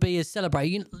think it would be as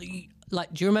celebrated?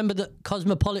 Like, do you remember the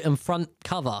Cosmopolitan front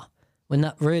cover when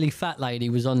that really fat lady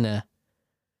was on there?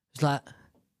 It's like,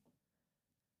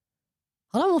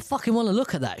 I don't fucking want to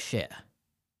look at that shit.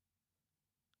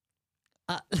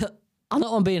 I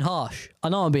know I'm being harsh.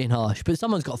 But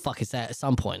someone's got to fucking say it at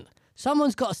some point.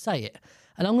 Someone's got to say it.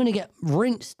 And I'm going to get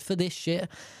rinsed for this shit.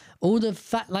 All the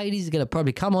fat ladies are going to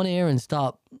probably come on here and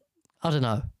start, I don't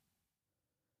know.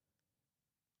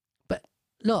 But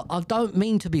look, I don't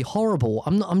mean to be horrible.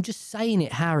 I'm just saying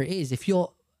it how it is. If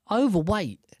you're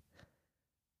overweight,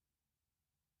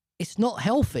 it's not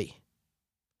healthy.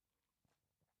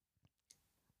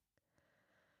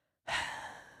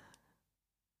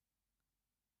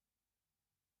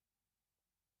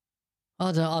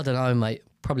 I don't know, mate.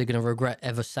 Probably going to regret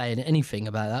ever saying anything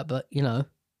about that, but, you know,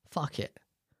 fuck it.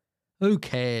 Who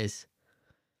cares?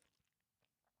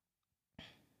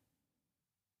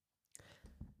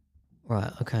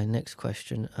 Right, okay, next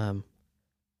question.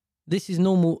 This is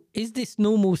normal. Is this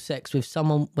normal sex with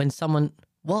someone when someone...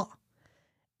 What?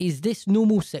 Is this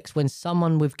normal sex when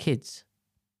someone with kids?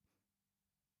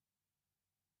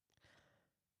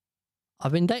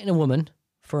 I've been dating a woman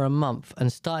for a month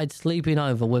and started sleeping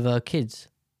over with her kids.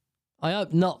 I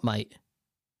hope not, mate.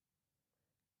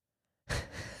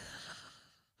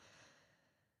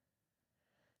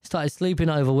 Started sleeping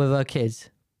over with her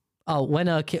kids. Oh, when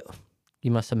her kid...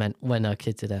 You must have meant when her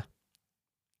kids are there.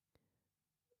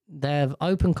 They have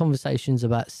open conversations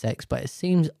about sex, but it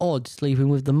seems odd sleeping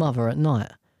with the mother at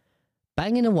night.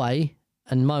 Banging away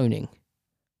and moaning.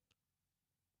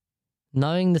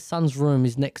 Knowing the son's room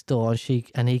is next door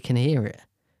and he can hear it.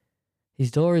 His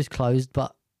door is closed,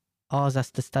 but ours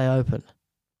has to stay open.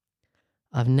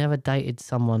 I've never dated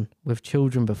someone with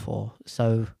children before,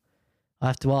 so I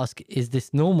have to ask, is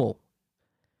this normal?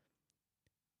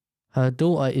 Her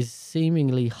daughter is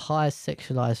seemingly high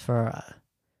sexualized for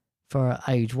her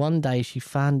age. One day she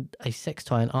found a sex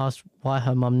toy and asked why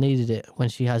her mum needed it when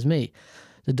she has me.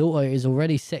 The daughter is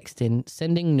already sexting,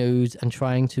 sending nudes and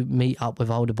trying to meet up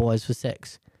with older boys for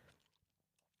sex.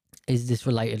 Is this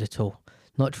related at all?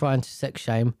 Not trying to sex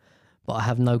shame, but I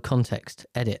have no context.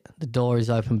 Edit. The door is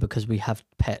open because we have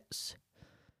pets.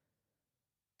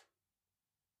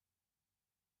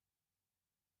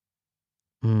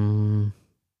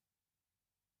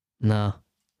 No.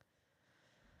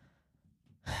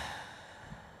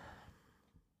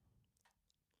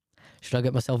 Should I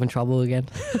get myself in trouble again?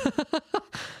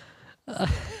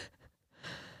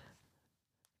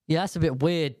 Yeah, that's a bit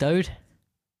weird, dude.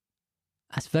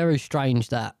 That's very strange,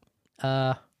 that.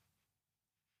 Yeah,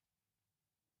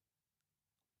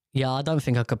 I don't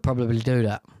think I could probably do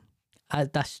that.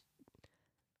 That's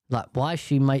like, why is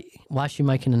she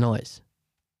making a noise?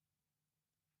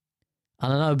 I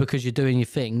don't know, because you're doing your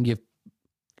thing, you've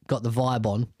got the vibe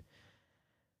on.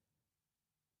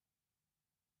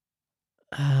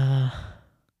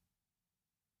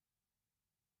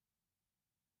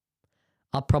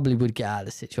 I probably would get out of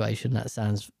the situation. That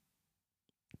sounds a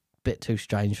bit too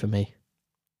strange for me.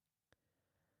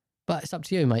 But it's up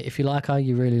to you, mate. If you like her,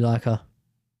 you really like her,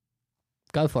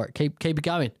 go for it. Keep it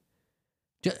going.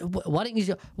 Why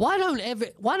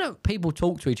don't people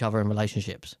talk to each other in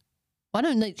relationships? Why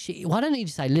don't you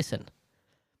say, listen,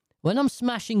 when I'm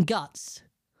smashing guts,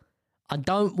 I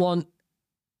don't want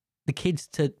the kids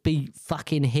to be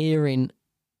fucking hearing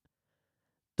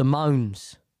the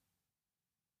moans.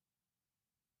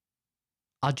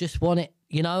 I just want it,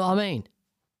 you know what I mean?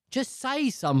 Just say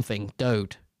something,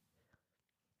 dude.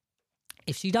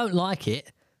 If she don't like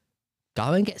it,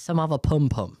 go and get some other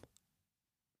pum-pum.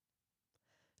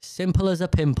 Simple as a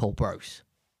pimple, bros.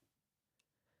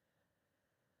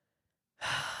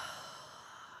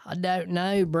 I don't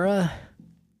know, bruh.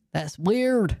 That's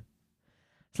weird.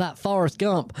 It's like Forrest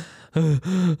Gump. That's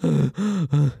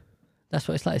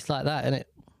what it's like. It's like that, isn't it?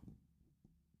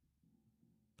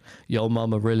 Your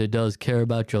mama really does care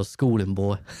about your schooling,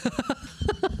 boy.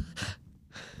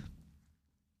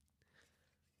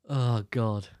 Oh,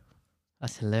 God.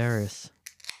 That's hilarious.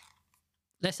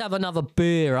 Let's have another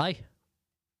beer, eh?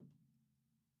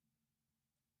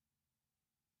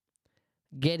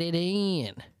 Get it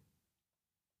in.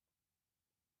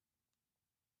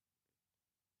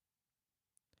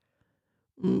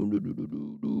 I'm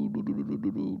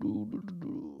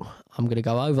going to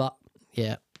go over.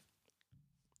 Yeah.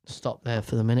 Stop there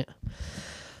for the minute.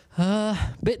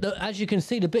 As you can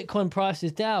see, the Bitcoin price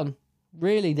is down.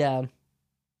 Really down.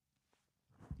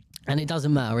 And it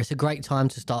doesn't matter. It's a great time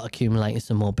to start accumulating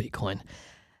some more Bitcoin.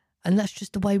 And that's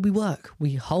just the way we work.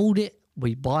 We hold it,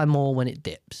 we buy more when it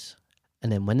dips.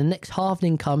 And then when the next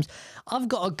halving comes, I've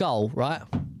got a goal, right?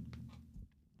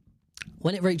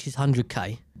 When it reaches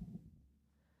 100K,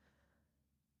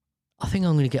 I think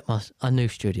I'm going to get a new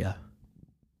studio.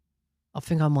 I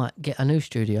think I might get a new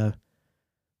studio,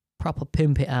 proper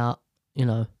pimp it out, you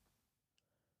know.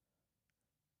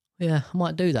 Yeah, I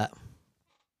might do that.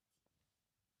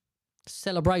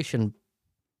 Celebration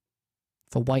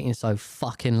for waiting so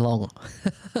fucking long.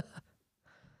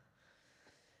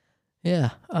 Yeah.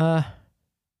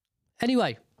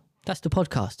 Anyway, that's the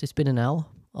podcast. It's been an hour.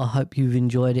 I hope you've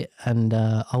enjoyed it, and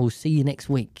I will see you next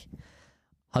week.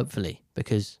 Hopefully,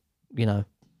 because, you know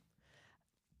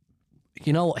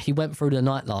what? He went through the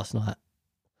night last night.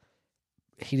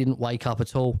 He didn't wake up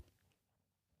at all.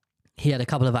 He had a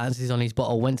couple of ounces on his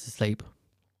bottle, went to sleep.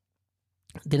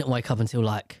 Didn't wake up until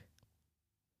like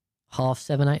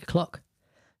 7:30, 8 o'clock.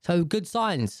 So good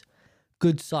signs.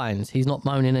 Good signs. He's not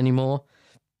moaning anymore.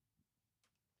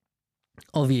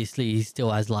 Obviously, he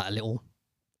still has like a little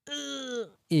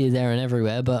here, there, and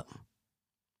everywhere, but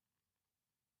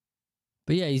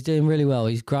yeah, he's doing really well.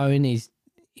 He's growing. He's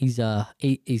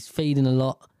feeding a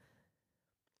lot.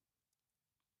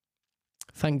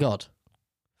 Thank God.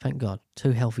 Thank God.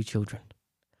 2 healthy children.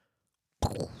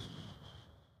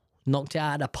 Knocked it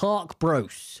out of the park,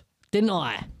 Bruce. Didn't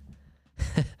I?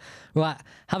 Right.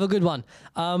 Have a good one.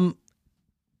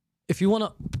 If you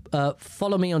want to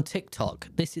follow me on TikTok,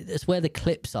 that's where the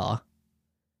clips are.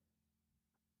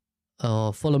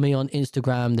 Or follow me on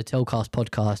Instagram, the Telcast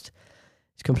Podcast.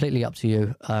 It's completely up to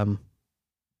you.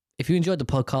 If you enjoyed the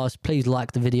podcast, please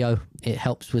like the video. It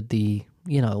helps with the,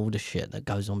 all the shit that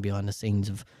goes on behind the scenes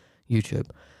of YouTube.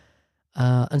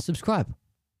 And subscribe.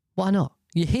 Why not?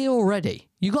 You're here already.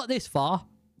 You got this far.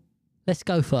 Let's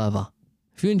go further.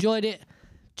 If you enjoyed it,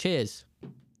 cheers.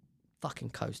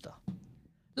 Fucking coaster.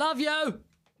 Love you.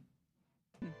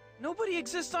 Nobody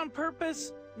exists on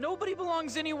purpose. Nobody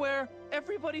belongs anywhere.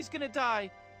 Everybody's gonna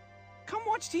die. Come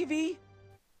watch TV.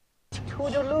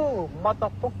 Toodaloo,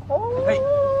 motherfucker. Hey,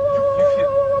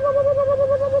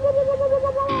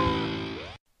 you